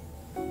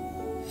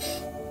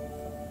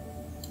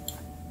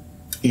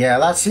 yeah,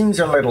 that seems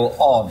a little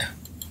odd.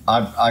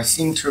 I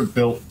seem to have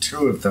built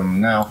 2 of them.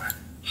 Now,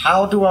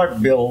 how do I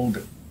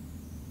build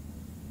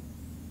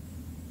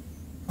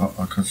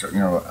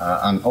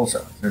and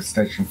also a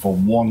station for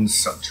 1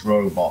 such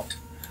robot?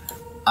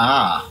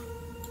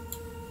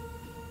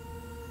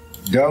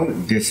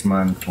 Don't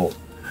dismantle.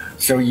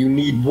 So you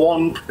need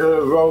 1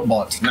 per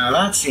robot. Now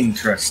that's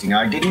interesting.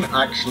 I didn't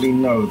actually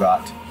know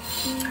that.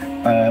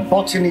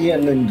 Botany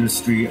and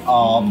industry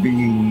are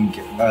being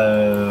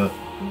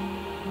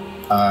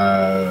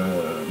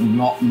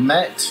not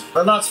met,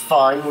 but that's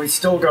fine. We've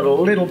still got a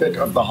little bit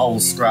of the hull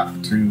scrap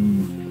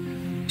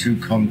to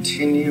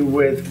continue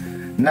with.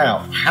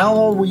 Now, how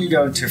are we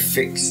going to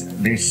fix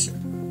this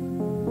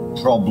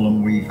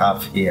problem we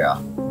have here?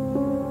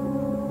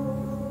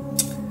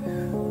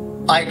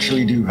 I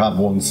actually do have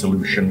one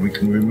solution. We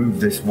can remove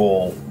this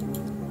wall,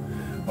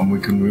 and we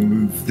can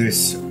remove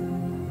this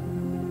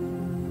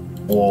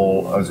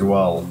wall as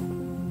well.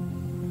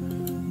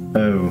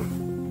 Oh,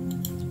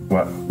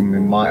 well, we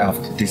might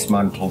have to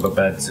dismantle the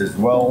beds as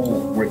well,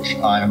 which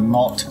I am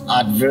not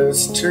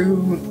adverse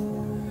to.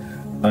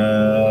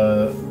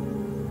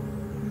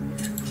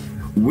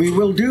 We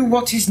will do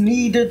what is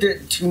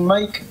needed to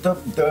make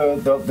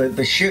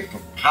the ship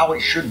how it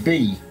should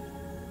be.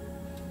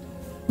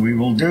 We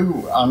will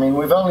do. I mean,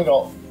 we've only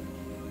got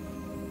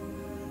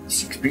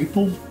 6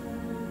 people.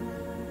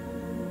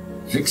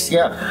 6,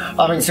 yeah.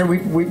 I mean, so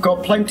we've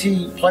got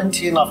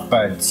plenty enough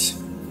beds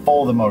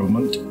for the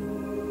moment.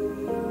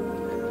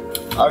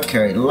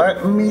 Okay,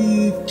 let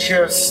me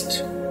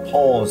just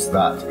pause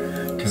that,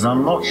 because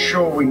I'm not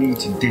sure we need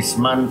to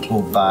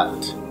dismantle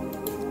that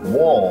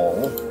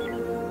wall.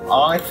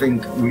 I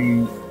think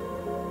we...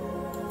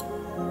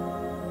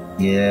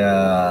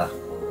 Yeah,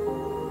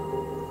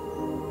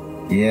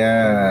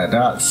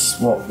 that's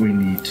what we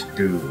need to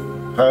do.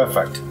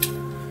 Perfect.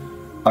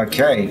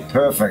 Okay,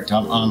 perfect.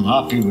 I'm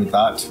happy with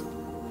that.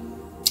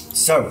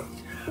 So,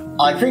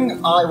 I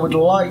think I would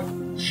like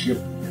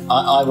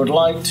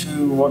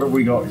to, what have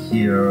we got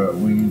here?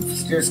 We've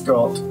just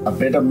got a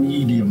bit of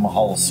medium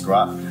hull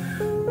scrap.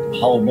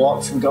 Hull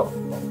blocks, we got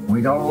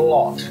a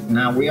lot.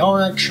 Now, we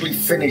are actually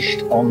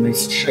finished on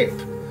this ship,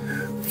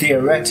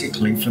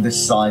 theoretically, for the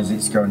size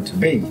it's going to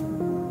be.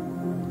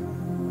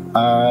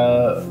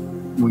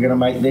 We're going to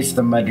make this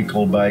the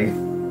medical bay,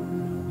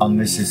 and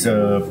this is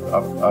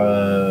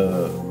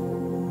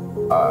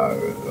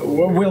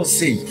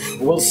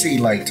we'll see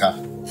later.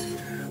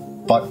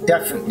 But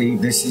definitely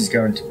this is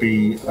going to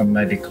be a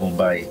medical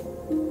bay.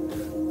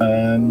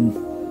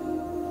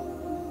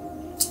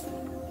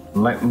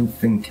 Let me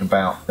think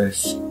about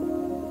this.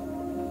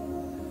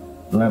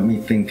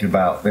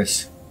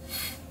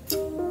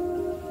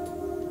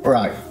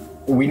 Right,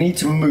 we need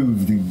to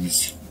move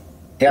these.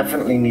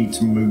 Definitely need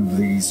to move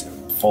these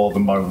for the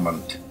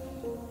moment.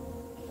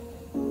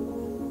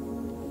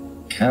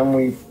 Can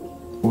we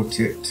put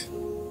it?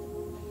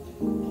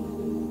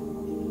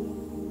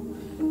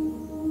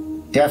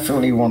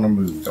 Definitely want to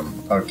move them.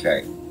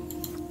 Okay.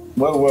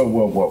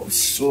 Whoa.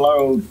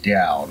 Slow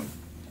down.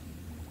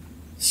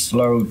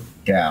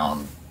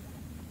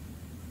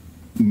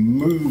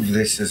 Move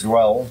this as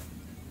well.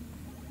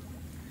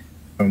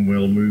 And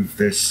we'll move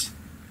this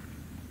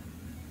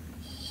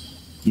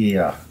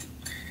here.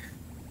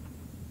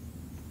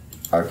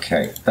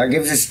 Okay, that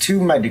gives us 2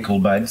 medical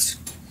beds,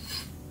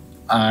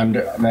 and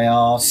they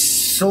are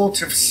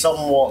sort of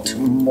somewhat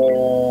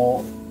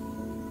more...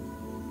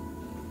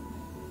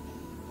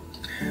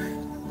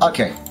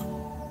 Okay,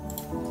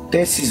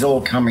 this is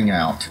all coming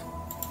out.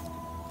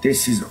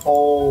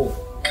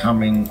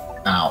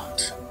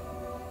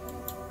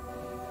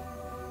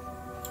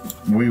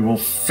 We will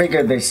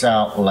figure this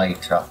out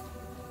later.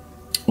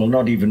 Well,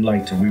 not even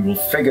later, we will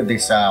figure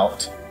this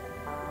out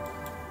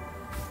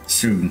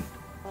soon.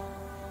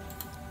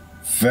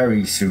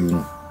 Very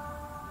soon.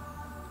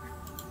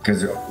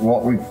 Because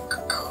what we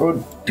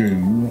could do,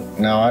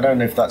 now I don't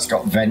know if that's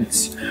got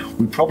vents,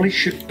 we probably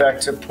should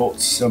better put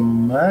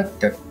some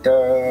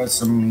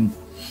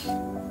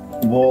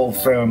wall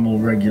thermal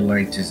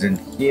regulators in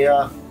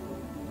here,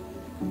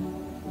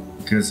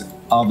 because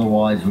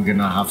otherwise we're going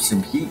to have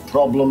some heat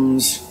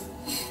problems.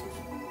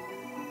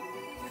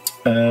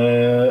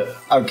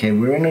 Okay,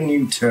 we're in a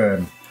new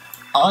turn.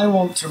 I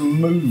want to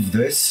move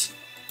this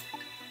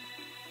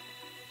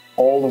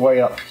all the way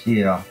up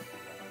here.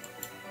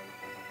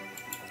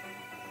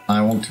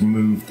 I want to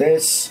move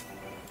this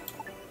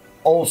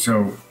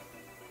also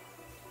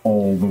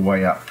all the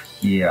way up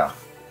here.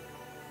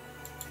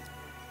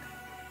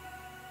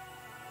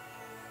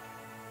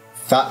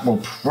 That will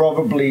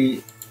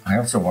probably... I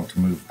also want to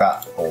move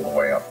that all the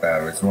way up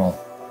there as well.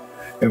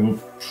 It will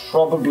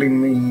probably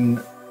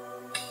mean...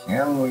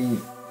 Can we...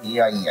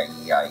 Yeah.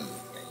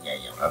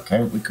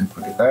 Okay, we can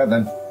put it there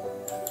then.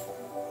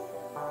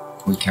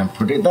 We can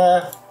put it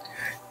there.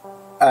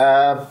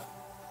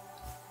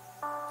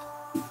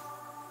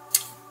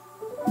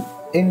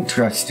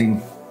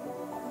 Interesting.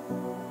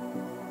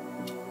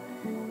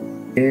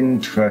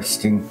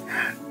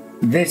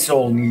 This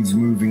all needs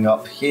moving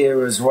up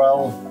here as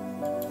well.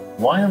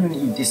 Why haven't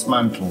you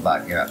dismantled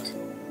that yet?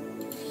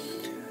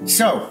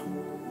 So,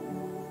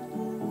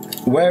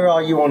 Where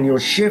are you on your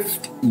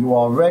shift? You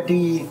are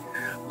ready.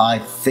 I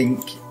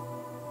think.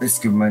 Let's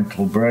give a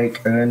mental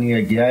break. Ernie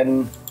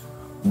again.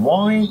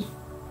 Why?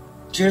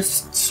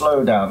 Just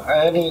slow down.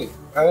 Ernie,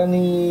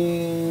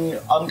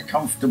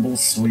 uncomfortable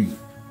sleep.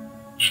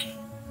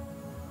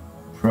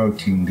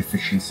 Protein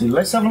deficiency.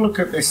 Let's have a look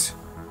at this.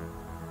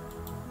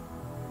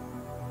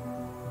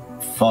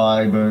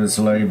 Fibers,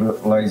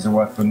 laser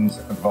weapons.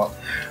 But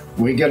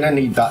we're gonna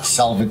need that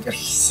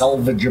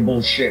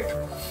salvageable ship.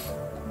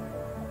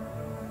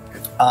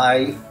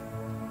 I'm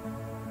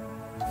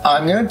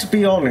going to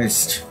be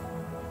honest.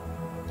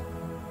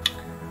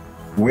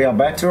 We are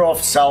better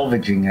off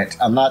salvaging it,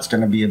 and that's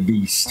going to be a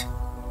beast.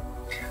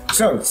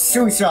 So,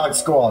 Suicide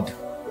Squad.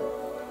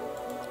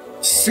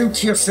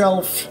 Suit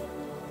yourself,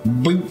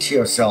 boot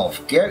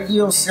yourself, get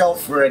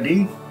yourself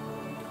ready.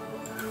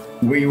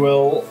 We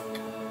will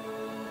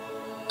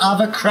have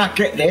a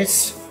crack at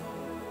this,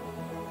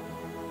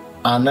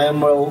 and then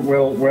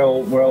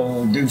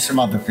we'll do some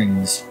other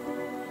things.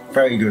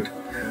 Very good.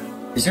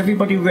 Is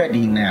everybody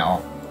ready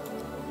now?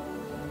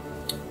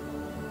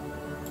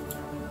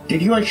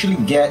 Did you actually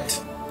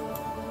get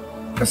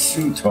a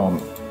suit on?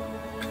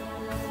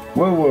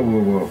 Whoa, whoa,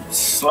 whoa, whoa.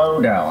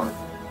 Slow down.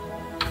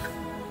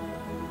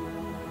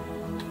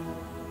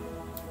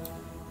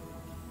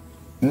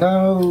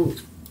 No.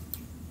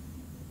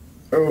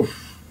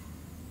 Oof.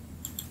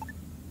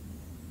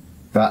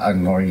 That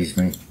annoys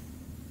me.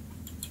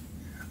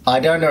 I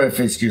don't know if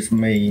it's just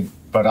me,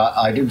 but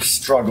I do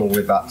struggle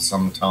with that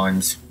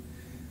sometimes.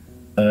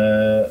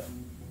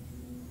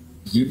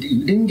 You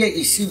didn't get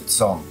your suits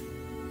on.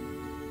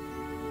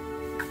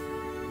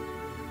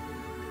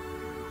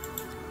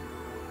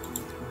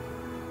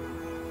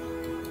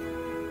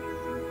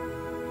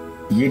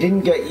 You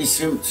didn't get your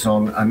suits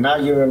on, and now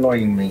you're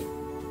annoying me.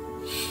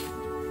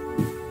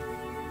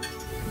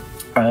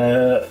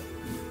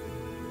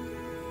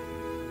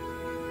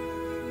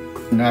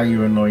 Now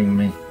you're annoying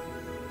me.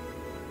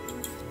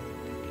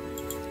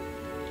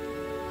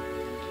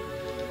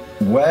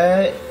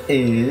 Where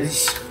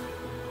is...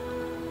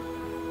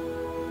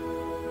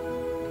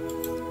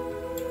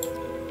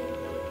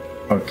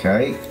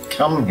 Okay,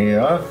 come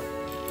here.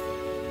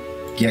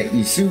 Get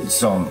your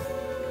suits on.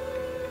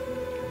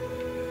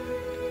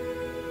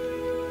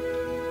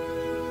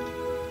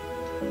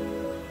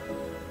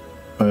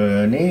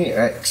 Ernie,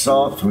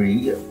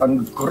 XR3,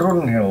 and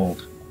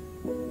Grunhild.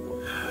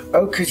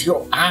 Oh, because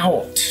you're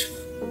out.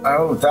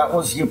 Oh, that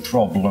was your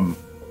problem.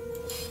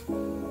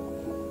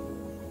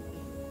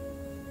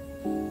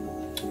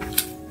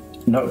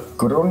 No,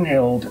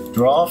 Grunhild,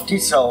 draft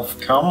yourself.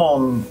 Come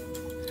on.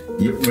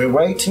 We're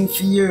waiting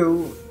for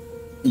you.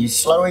 You're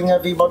slowing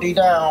everybody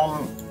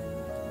down.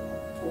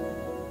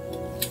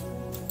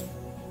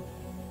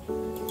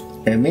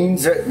 It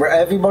means that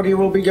everybody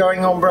will be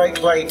going on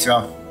break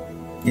later.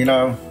 You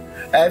know,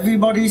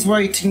 everybody's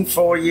waiting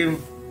for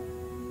you.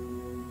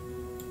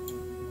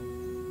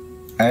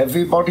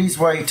 Everybody's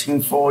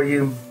waiting for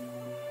you.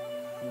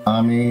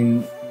 I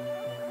mean...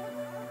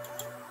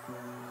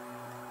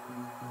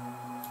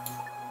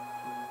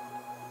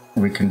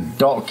 We can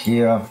dock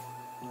here.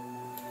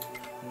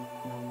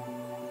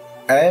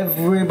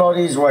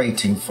 Everybody's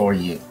waiting for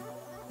you.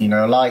 You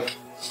know, like...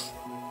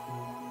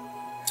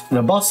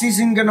 The boss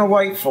isn't gonna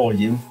wait for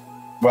you.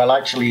 Well,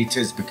 actually it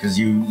is, because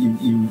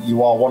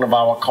you are one of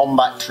our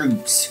combat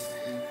troops.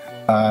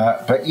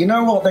 But you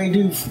know what they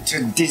do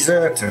to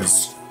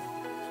deserters?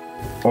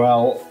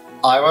 Well,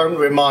 I won't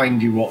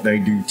remind you what they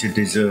do to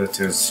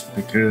deserters,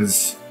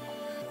 because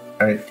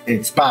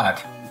it's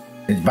bad.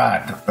 It's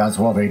bad. That's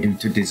what they do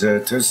to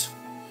deserters.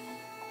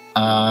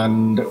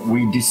 And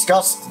we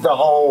discussed the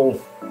whole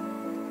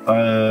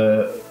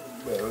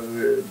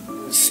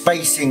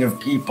spacing of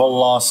people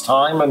last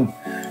time, and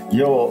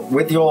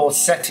with your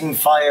setting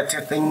fire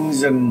to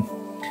things and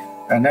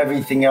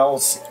everything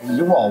else,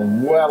 you are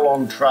well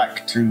on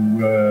track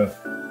to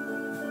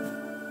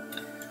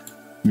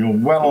you're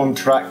well on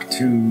track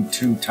to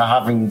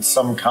having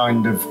some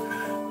kind of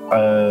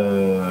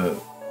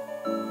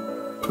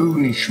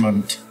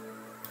punishment.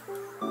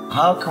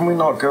 How can we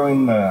not go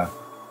in there?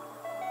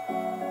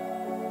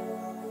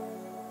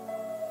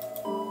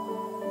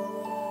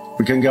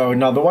 We can go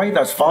another way,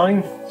 that's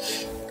fine.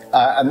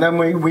 And then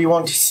we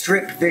want to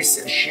strip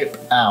this ship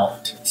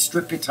out.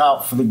 Strip it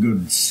out for the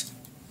goods.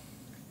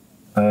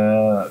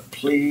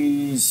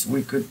 Please,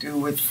 we could do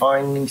with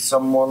finding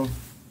someone.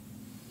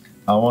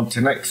 I want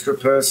an extra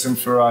person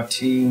for our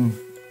team.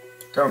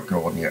 Don't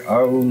go on your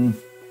own.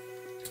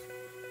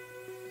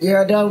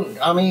 Yeah, don't,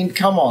 I mean,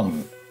 come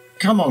on.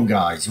 Come on,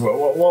 guys.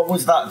 What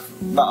was that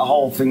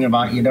whole thing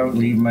about you don't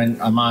leave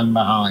a man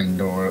behind,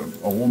 or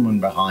a woman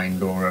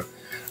behind, or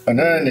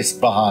an Ernest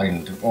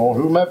behind, or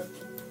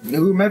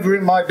whomever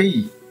it might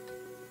be.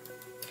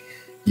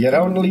 You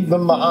don't leave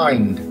them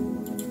behind.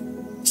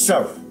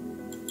 So,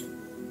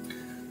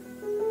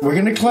 we're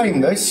going to claim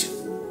this.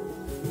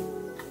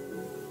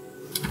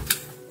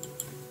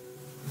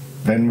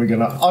 Then we're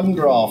going to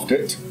undraft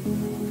it.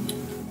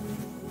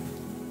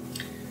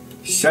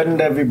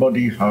 Send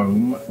everybody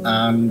home,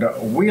 and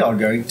we are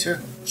going to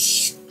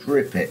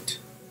strip it.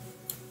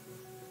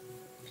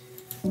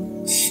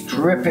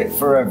 Strip it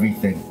for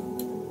everything.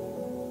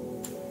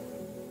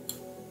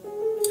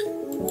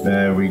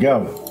 There we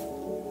go.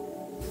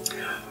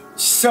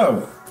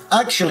 So,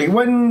 actually,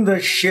 when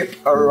the ship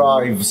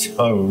arrives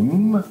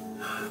home,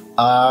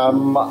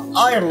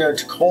 I am going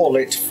to call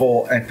it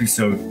for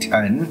episode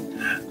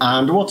 10.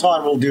 And what I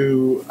will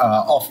do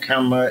off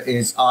camera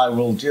is I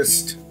will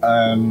just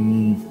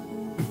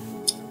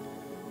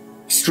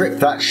strip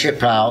that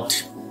ship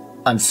out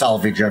and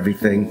salvage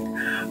everything.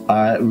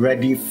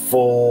 Ready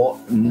for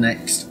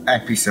next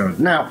episode.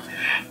 Now,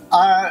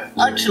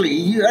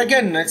 actually,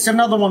 again, it's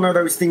another one of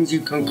those things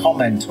you can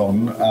comment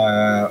on,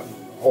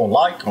 or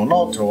like or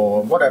not,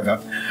 or whatever.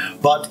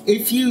 But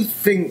if you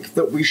think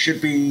that we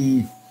should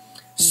be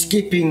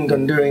skipping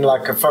and doing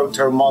like a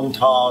photo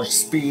montage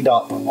speed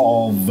up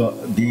of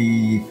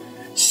the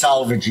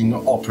salvaging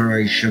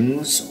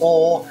operations,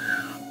 or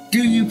do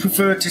you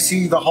prefer to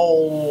see the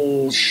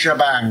whole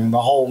shebang,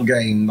 the whole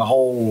game, the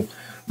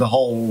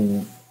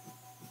whole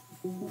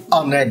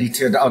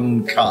unedited,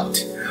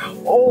 uncut?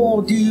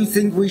 Or do you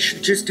think we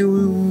should just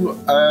do,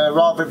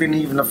 rather than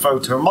even a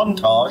photo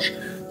montage,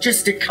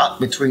 just a cut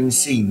between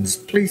scenes?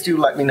 Please do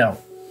let me know.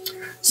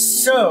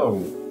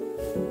 So,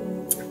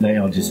 they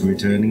are just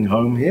returning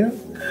home here,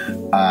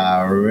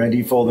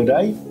 ready for the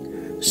day.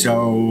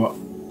 So,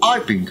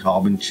 I've been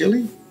Carbon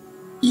Chili,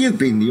 you've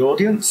been the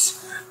audience,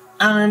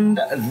 and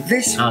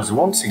this has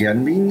once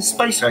again been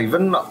Space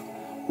Haven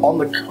on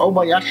the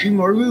Kobayashi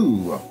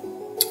Maru.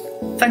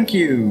 Thank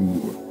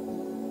you.